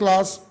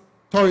world-class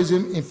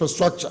tourism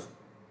infrastructure,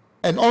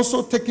 and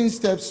also taking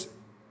steps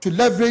to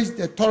leverage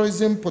the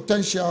tourism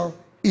potential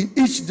in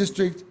each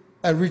district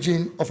and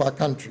region of our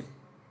country.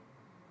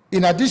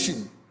 In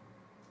addition,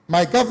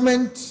 my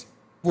government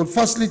will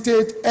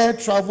facilitate air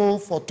travel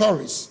for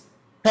tourists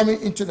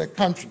coming into the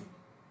country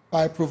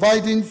by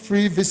providing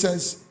free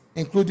visas,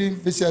 including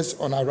visas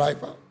on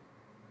arrival.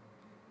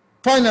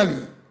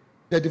 Finally,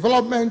 the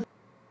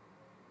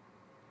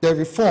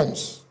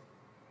reforms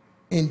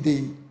in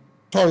the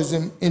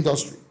tourism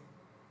industry.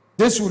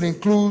 This will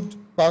include,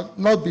 but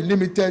not be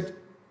limited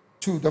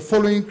to, the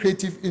following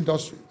creative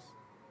industries: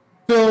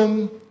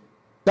 film,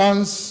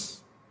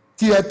 dance,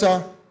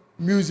 theater,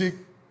 music,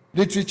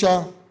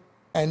 literature,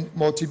 and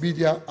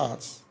multimedia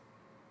arts.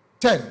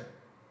 10,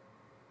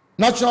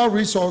 natural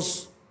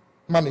resource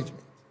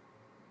management.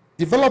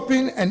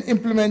 Developing and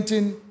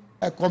implementing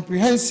a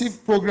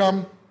comprehensive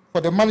program for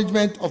the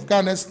management of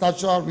Ghana's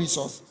natural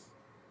resources.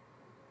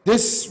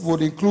 This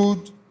would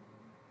include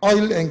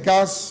oil and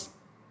gas,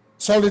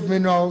 solid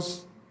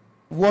minerals,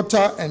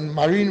 water and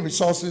marine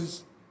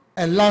resources,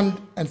 and land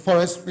and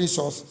forest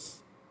resources.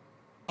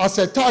 As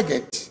a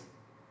target,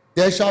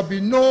 there shall be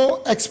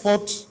no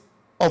export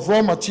of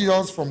raw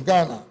materials from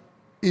Ghana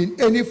in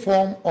any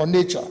form or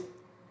nature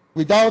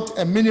without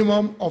a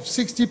minimum of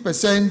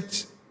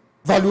 60%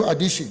 value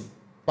addition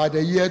by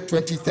the year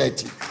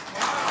 2030.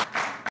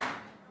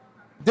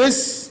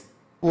 This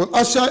will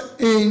usher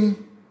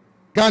in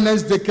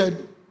Ghana's decade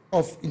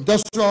of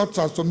industrial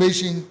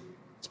transformation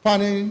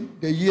spanning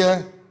the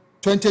year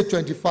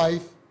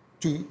 2025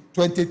 to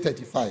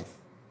 2035.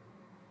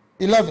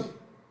 11,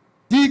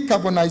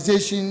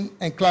 decarbonization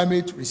and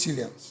climate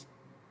resilience.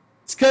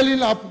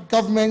 Scaling up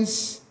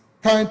government's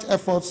current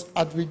efforts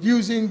at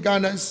reducing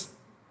Ghana's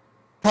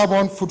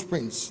carbon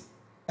footprints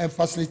and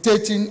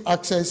facilitating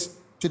access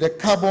to the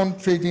carbon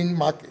trading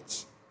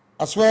markets,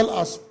 as well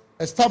as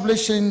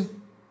establishing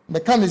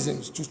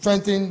mechanisms to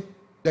strengthen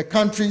the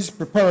country's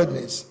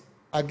preparedness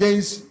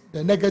against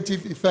the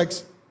negative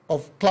effects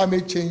of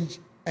climate change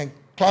and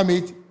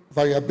climate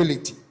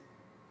variability.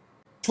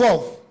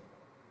 12,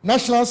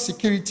 national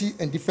security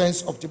and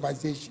defense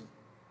optimization.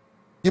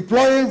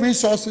 Deploying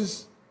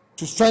resources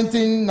to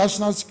strengthen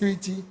national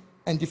security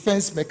and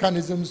defense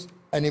mechanisms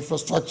and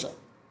infrastructure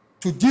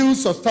to deal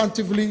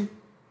substantively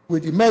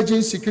with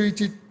emerging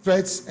security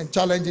threats and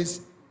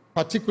challenges,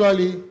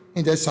 particularly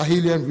in the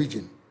Sahelian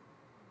region.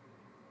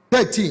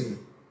 13,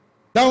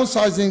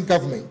 downsizing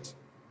government.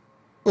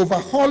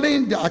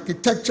 Overhauling the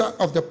architecture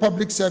of the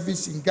public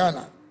service in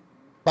Ghana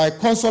by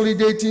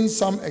consolidating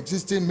some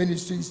existing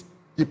ministries,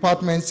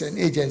 departments, and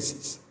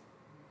agencies.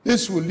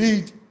 This will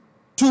lead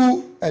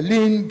to a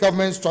lean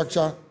government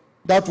structure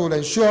that will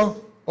ensure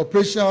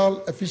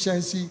operational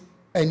efficiency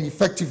and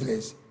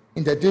effectiveness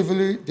in the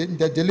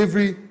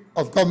delivery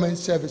of government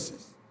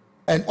services,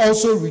 and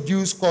also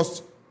reduce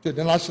costs to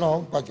the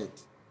national budget.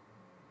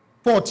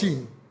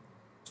 14,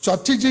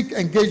 strategic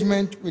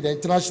engagement with the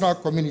international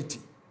community.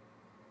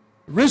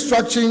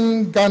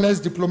 Restructuring Ghana's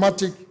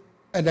diplomatic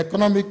and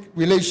economic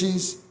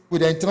relations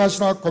with the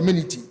international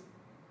community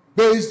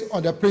based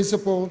on the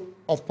principle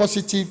of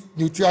positive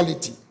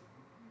neutrality,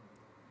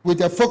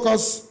 with a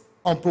focus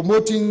on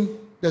promoting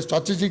the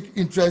strategic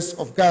interests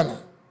of Ghana,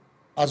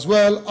 as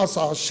well as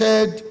our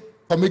shared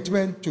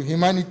commitment to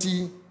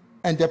humanity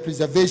and the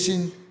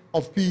preservation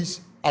of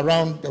peace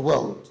around the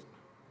world.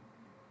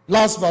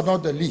 Last but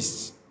not the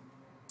least,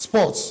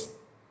 sports.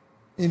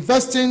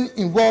 Investing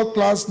in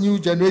world-class new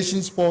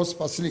generation sports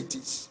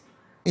facilities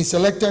in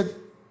selected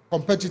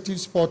competitive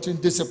sporting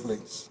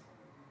disciplines.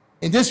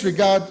 In this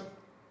regard,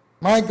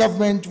 my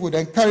government would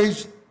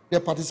encourage the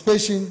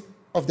participation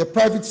of the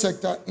private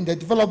sector in the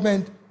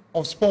development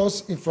of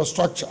sports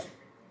infrastructure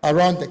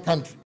around the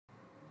country,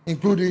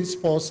 including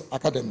sports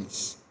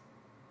academies.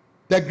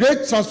 The Great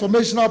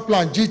Transformational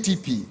Plan,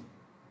 GTP,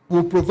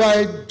 will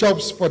provide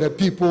jobs for the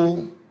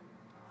people,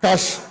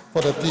 cash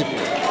for the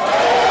people.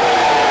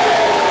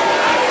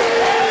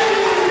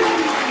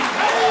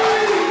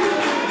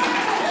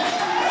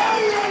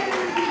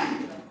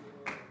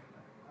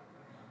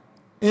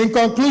 In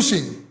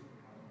conclusion,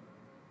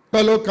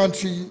 fellow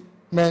countrymen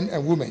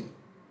and women,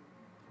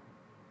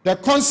 the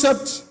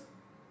concept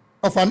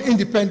of an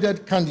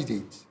independent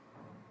candidate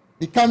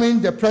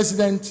becoming the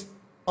President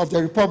of the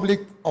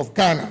Republic of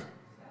Ghana,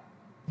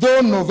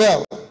 though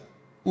novel,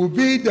 will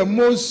be the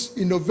most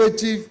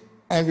innovative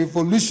and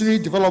revolutionary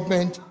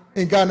development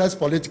in Ghana's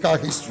political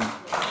history.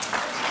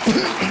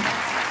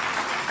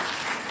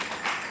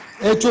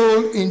 It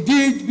will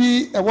indeed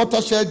be a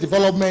watershed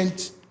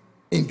development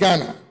in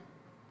Ghana.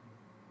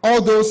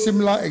 Although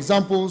similar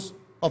examples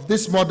of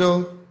this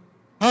model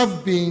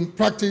have been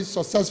practiced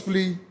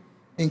successfully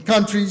in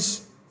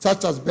countries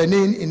such as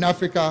Benin in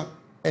Africa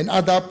and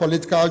other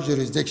political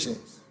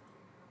jurisdictions.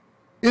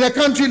 In a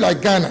country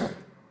like Ghana,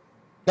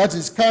 that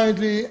is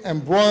currently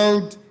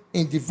embroiled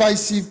in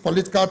divisive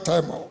political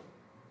turmoil,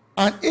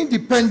 an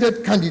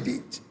independent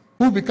candidate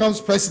who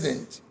becomes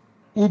president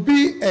will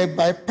be a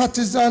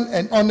bipartisan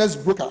and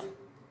honest broker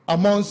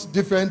amongst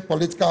different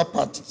political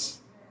parties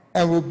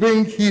and will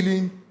bring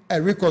healing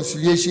and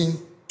reconciliation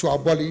to our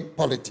body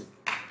politic.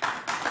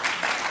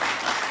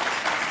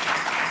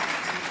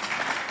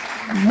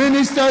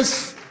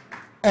 Ministers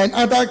and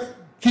other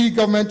key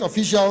government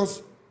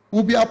officials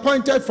will be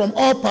appointed from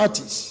all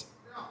parties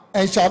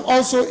and shall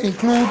also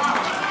include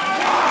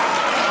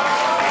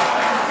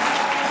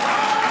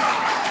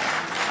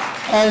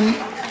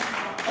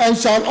and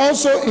shall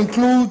also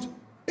include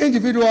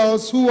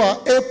individuals who are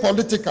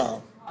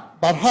apolitical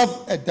but have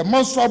a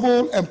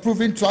demonstrable and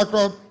proven track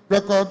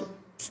record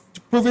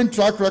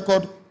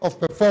of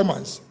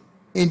performance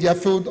in their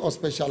field of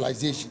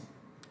specialization.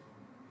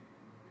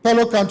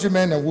 Fellow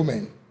countrymen and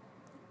women,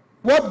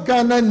 what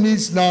Ghana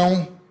needs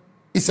now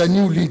is a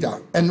new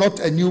leader and not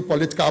a new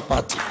political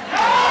party.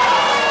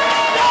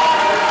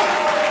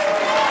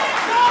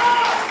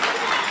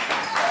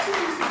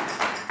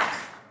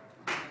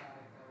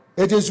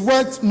 It is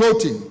worth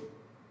noting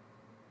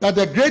that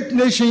the great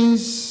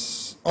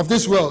nations of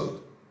this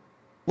world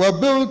were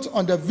built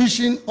on the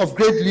vision of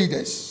great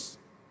leaders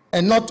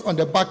and not on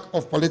the back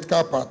of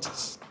political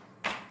parties.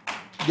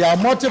 There are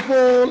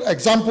multiple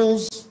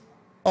examples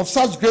of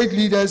such great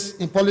leaders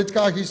in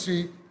political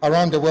history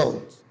around the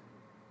world,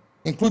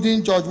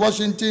 including George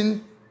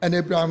Washington and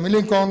Abraham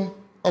Lincoln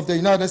of the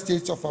United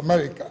States of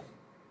America,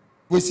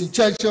 Winston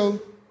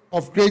Churchill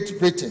of Great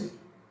Britain,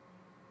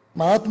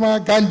 Mahatma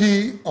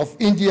Gandhi of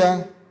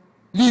India,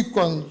 Lee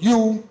Kuan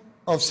Yew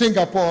of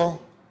Singapore,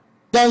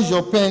 Deng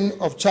Xiaoping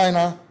of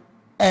China,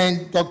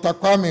 and Dr.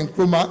 Kwame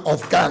Nkrumah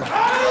of Ghana.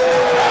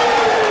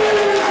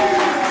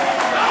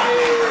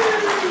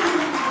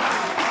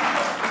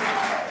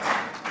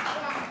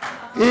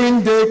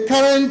 In the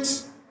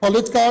current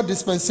political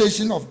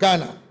dispensation of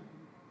Ghana,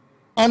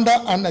 under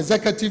an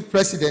executive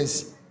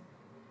presidency,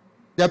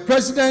 the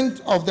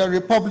President of the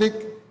Republic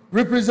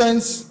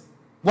represents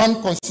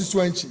one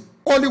constituency,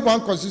 only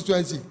one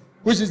constituency,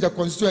 which is the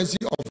constituency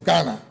of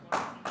Ghana.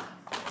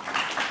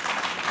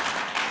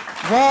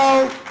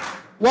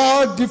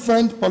 While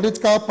different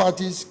political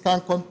parties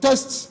can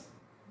contest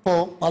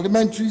for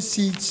parliamentary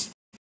seats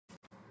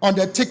on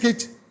the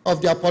ticket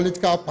of their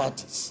political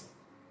parties,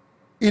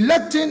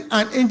 electing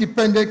an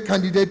independent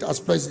candidate as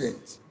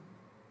president,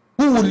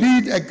 who will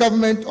lead a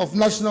government of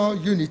national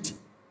unity,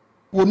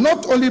 will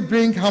not only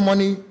bring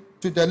harmony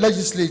to the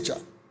legislature,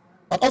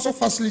 but also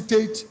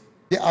facilitate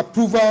the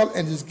approval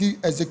and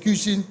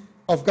execution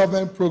of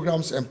government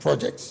programs and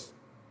projects.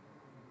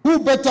 Who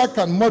better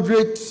can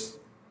moderate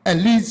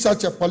and lead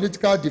such a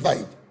political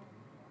divide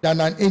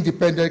than an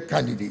independent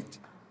candidate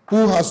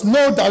who has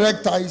no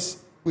direct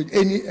ties with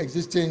any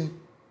existing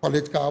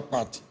political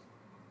party?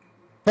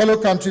 Fellow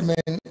countrymen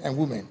and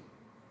women,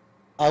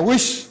 I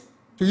wish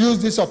to use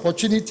this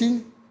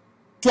opportunity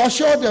to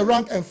assure the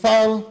rank and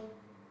file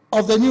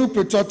of the new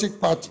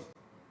patriotic party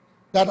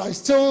that I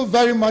still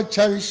very much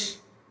cherish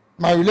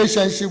my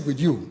relationship with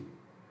you,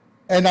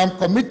 and I'm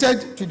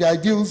committed to the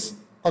ideals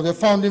of the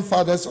founding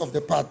fathers of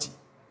the party.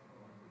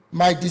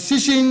 My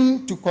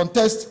decision to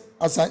contest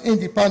as an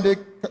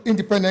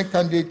independent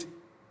candidate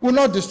will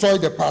not destroy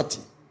the party,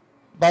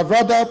 but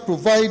rather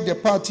provide the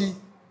party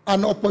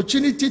an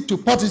opportunity to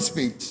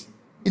participate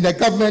in a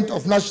government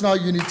of national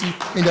unity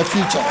in the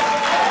future.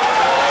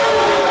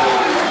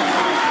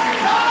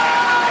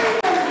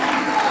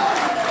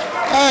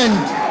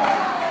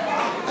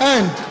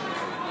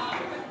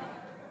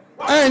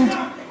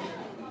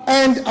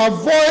 And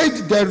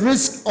avoid the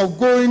risk of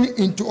going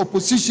into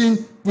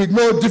opposition with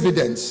no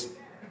dividends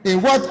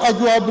in what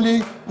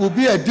arguably will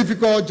be a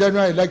difficult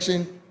general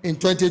election in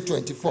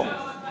 2024.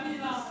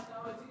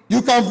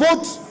 You can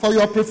vote for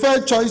your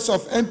preferred choice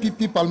of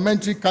MPP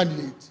parliamentary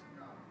candidate,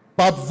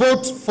 but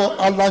vote for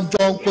Alan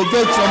John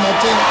Kojo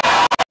Kyerematen.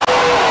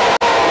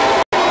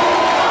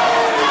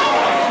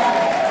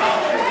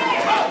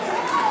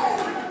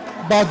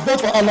 But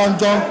vote for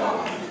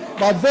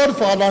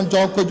Alan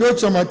John Kojo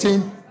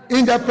Kyerematen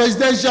in the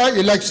presidential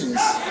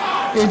elections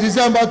in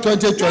December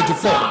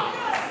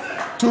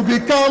 2024 to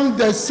become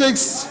the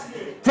 6th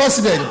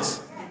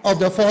president of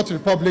the 4th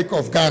Republic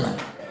of Ghana.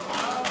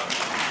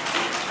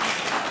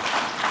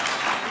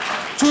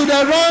 To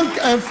the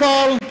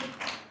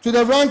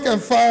rank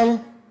and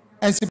file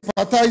and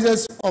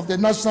sympathizers of the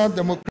National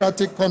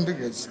Democratic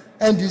Congress,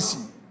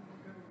 NDC,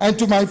 and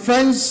to my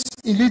friends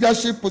in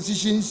leadership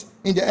positions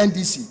in the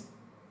NDC,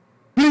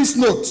 please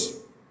note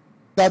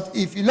that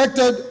if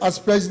elected as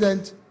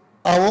president,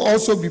 I will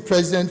also be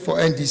president for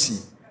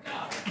NDC.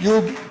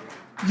 You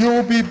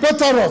will be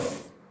better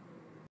off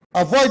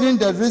avoiding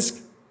the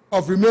risk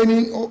of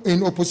remaining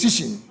in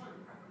opposition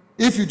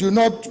if you do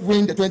not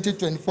win the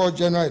 2024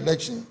 general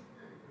election.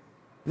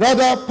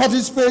 Rather,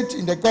 participate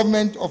in the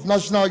government of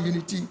national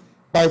unity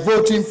by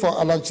voting for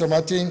Alan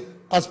Kyerematen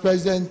as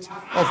president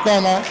of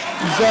Ghana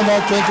in December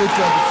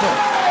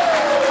 2024.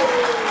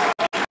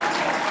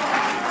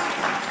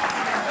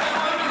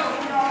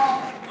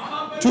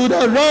 To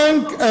the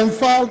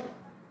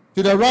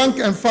rank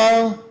and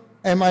file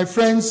and my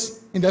friends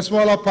in the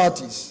smaller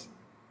parties,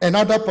 and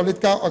other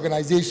political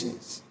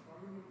organizations,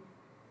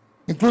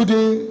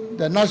 including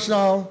the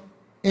National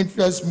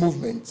Interest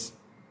Movement.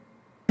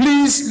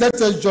 Please let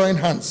us join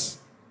hands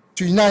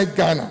to unite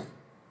Ghana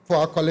for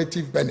our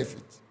collective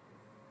benefit.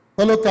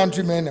 Fellow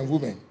countrymen and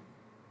women,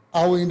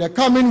 I will in the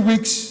coming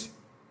weeks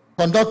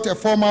conduct a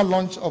formal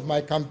launch of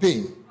my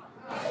campaign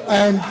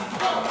and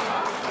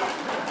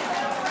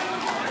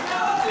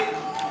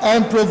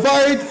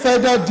provide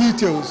further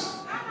details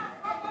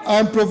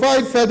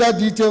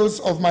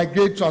of my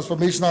great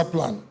transformational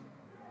plan.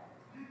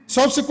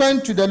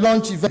 Subsequent to the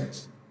launch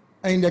event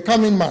and in the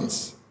coming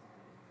months,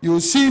 you will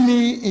see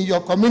me in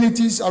your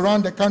communities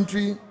around the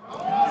country,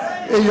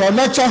 in your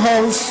lecture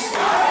house,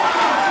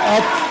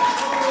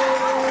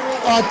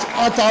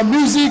 at our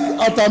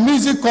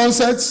music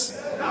concerts,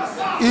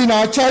 in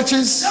our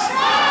churches,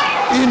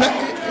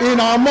 in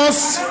our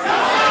mosques,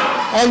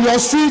 on your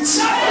streets,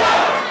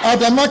 at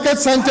the market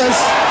centers,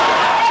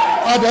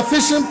 at the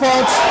fishing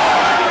ports,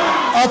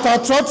 at our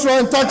trotro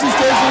and taxi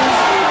stations,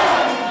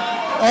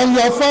 on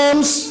your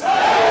farms,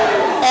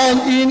 and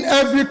in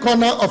every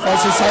corner of our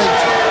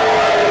society.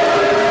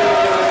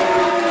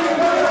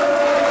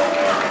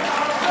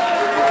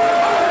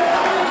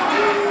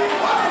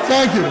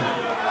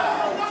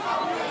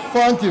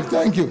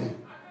 Thank you.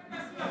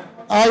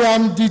 I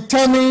am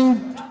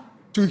determined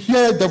to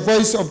hear the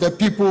voice of the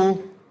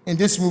people in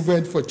this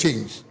movement for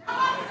change.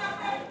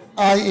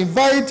 I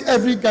invite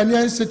every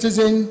Ghanaian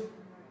citizen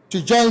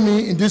to join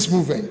me in this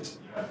movement.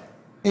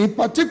 In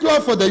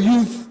particular for the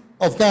youth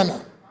of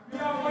Ghana,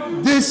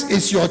 this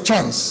is your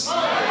chance.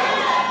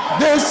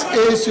 This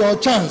is your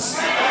chance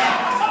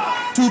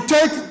to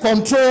take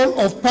control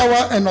of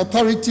power and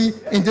authority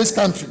in this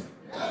country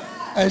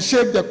and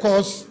shape the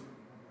course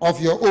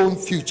of your own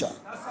future.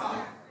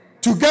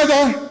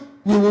 Together,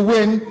 we will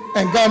win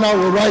and Ghana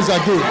will rise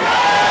again.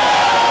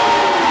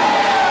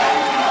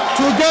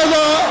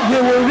 Together,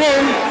 we will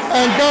win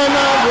and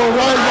Ghana will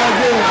rise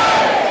again.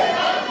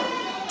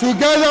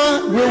 Together,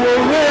 we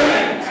will win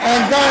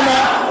and Ghana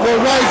will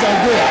rise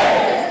again.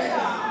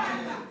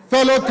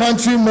 Fellow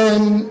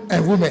countrymen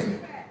and women,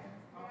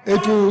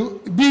 it will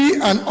be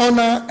an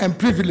honor and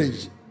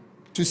privilege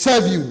to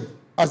serve you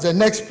as the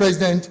next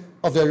president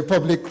of the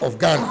Republic of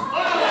Ghana.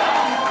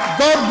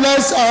 God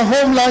bless our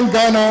homeland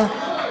Ghana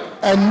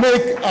and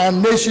make our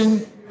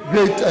nation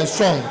great and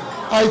strong.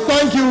 I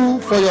thank you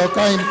for your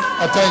kind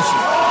attention.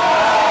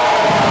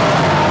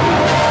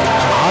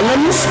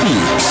 Alan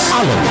speaks.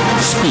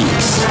 Alan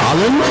speaks.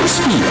 Alan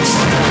speaks.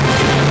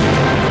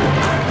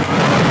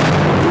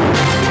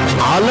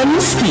 Alan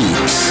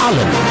speaks.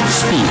 Alan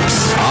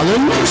speaks.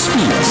 Alan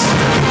speaks.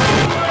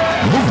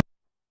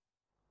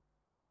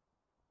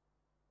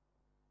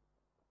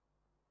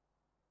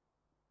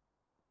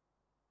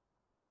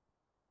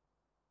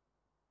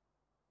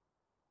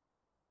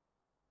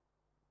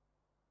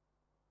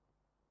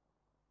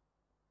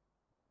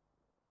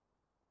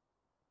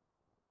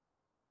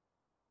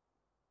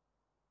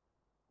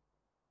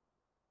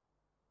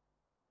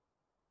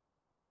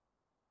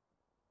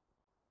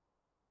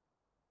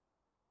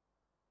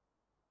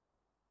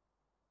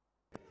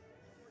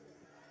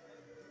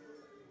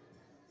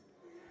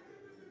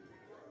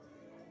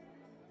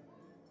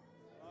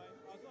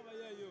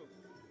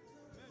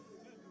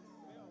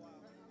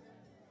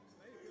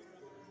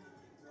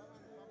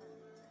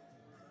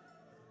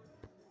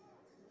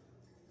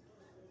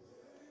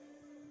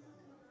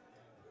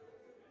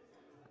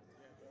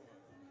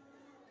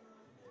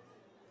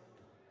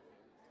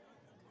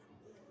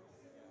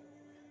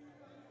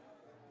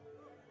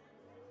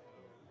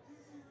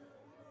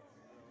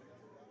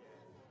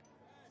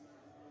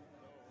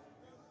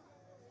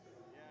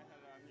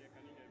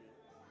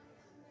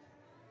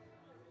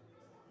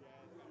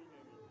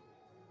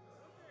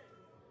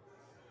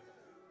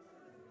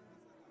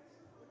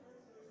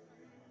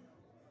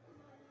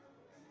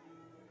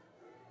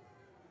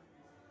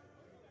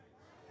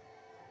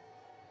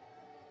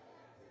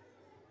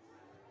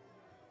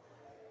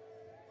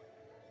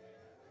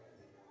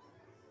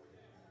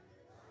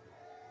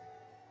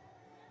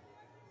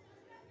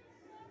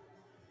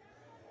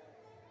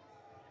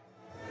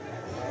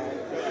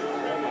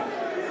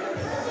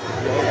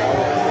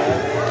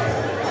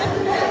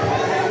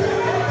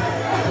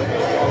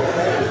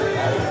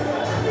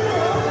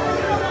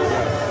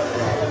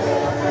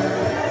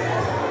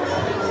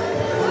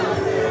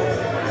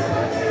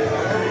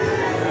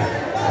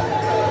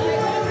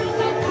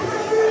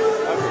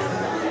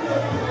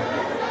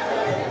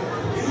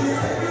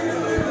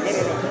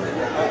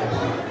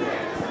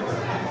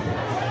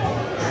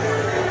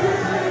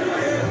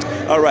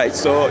 All right,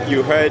 so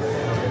you heard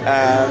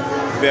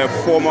the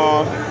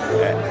former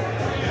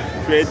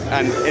Trade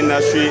and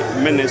Industry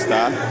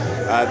Minister,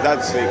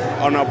 that's the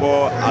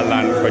Honorable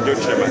Alan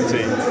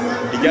Kyerematen.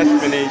 He just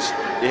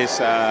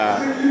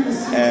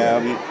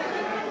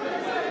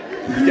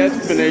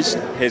finished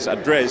his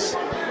address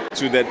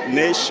to the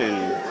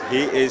nation.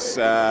 He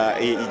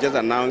just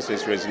announced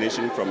his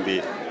resignation from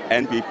the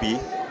NPP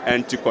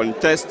and to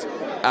contest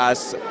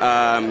as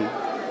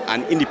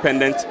an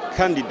independent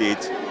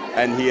candidate.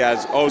 And he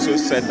has also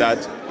said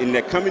that in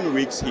the coming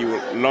weeks he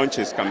will launch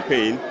his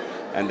campaign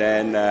and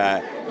then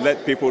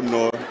let people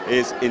know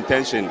his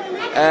intention.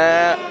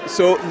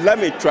 So let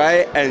me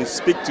try and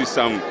speak to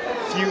some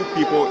few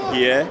people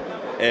here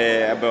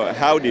about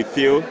how they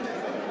feel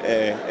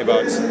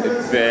about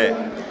the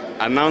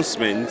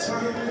announcement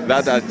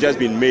that has just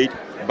been made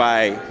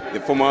by the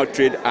former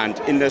Trade and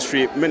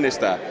Industry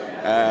Minister,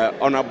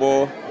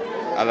 Honorable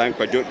Alan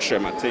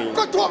Kyerematen.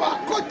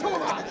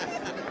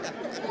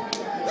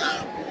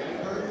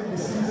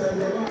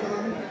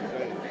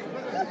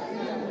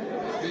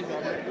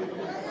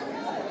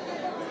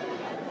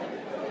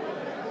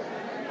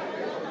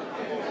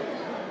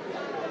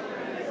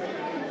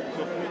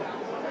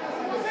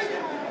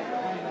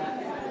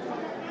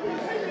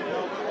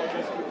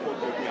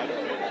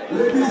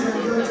 Ladies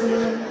and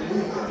gentlemen, we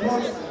are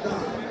not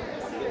done.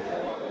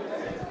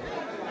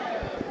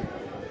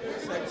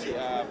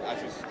 I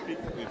should speak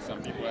with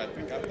some people. I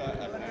think after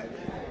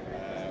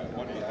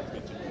what do you have to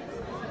do?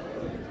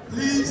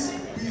 Please,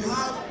 we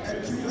have a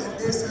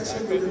Q&A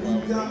session with the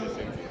media.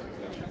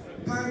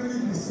 Kindly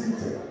be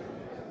seated.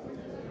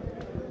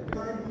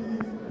 Kindly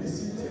be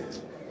seated.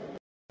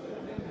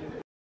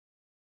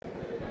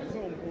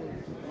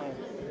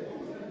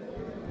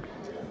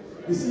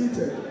 Be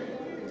seated.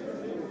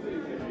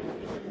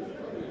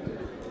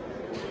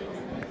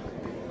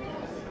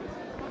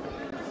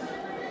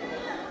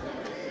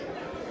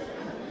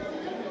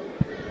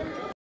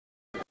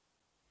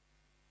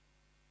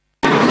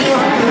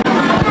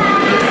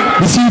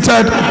 Be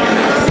seated.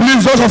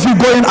 Please, those of you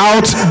going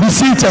out, be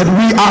seated.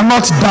 We are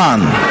not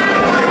done.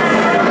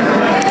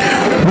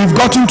 We've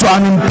gotten to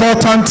an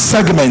important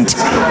segment.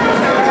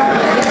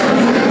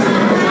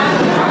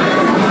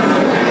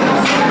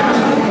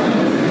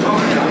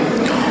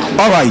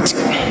 All right.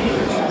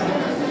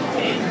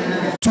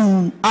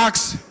 To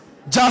ask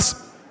just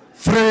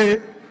 3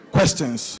 questions.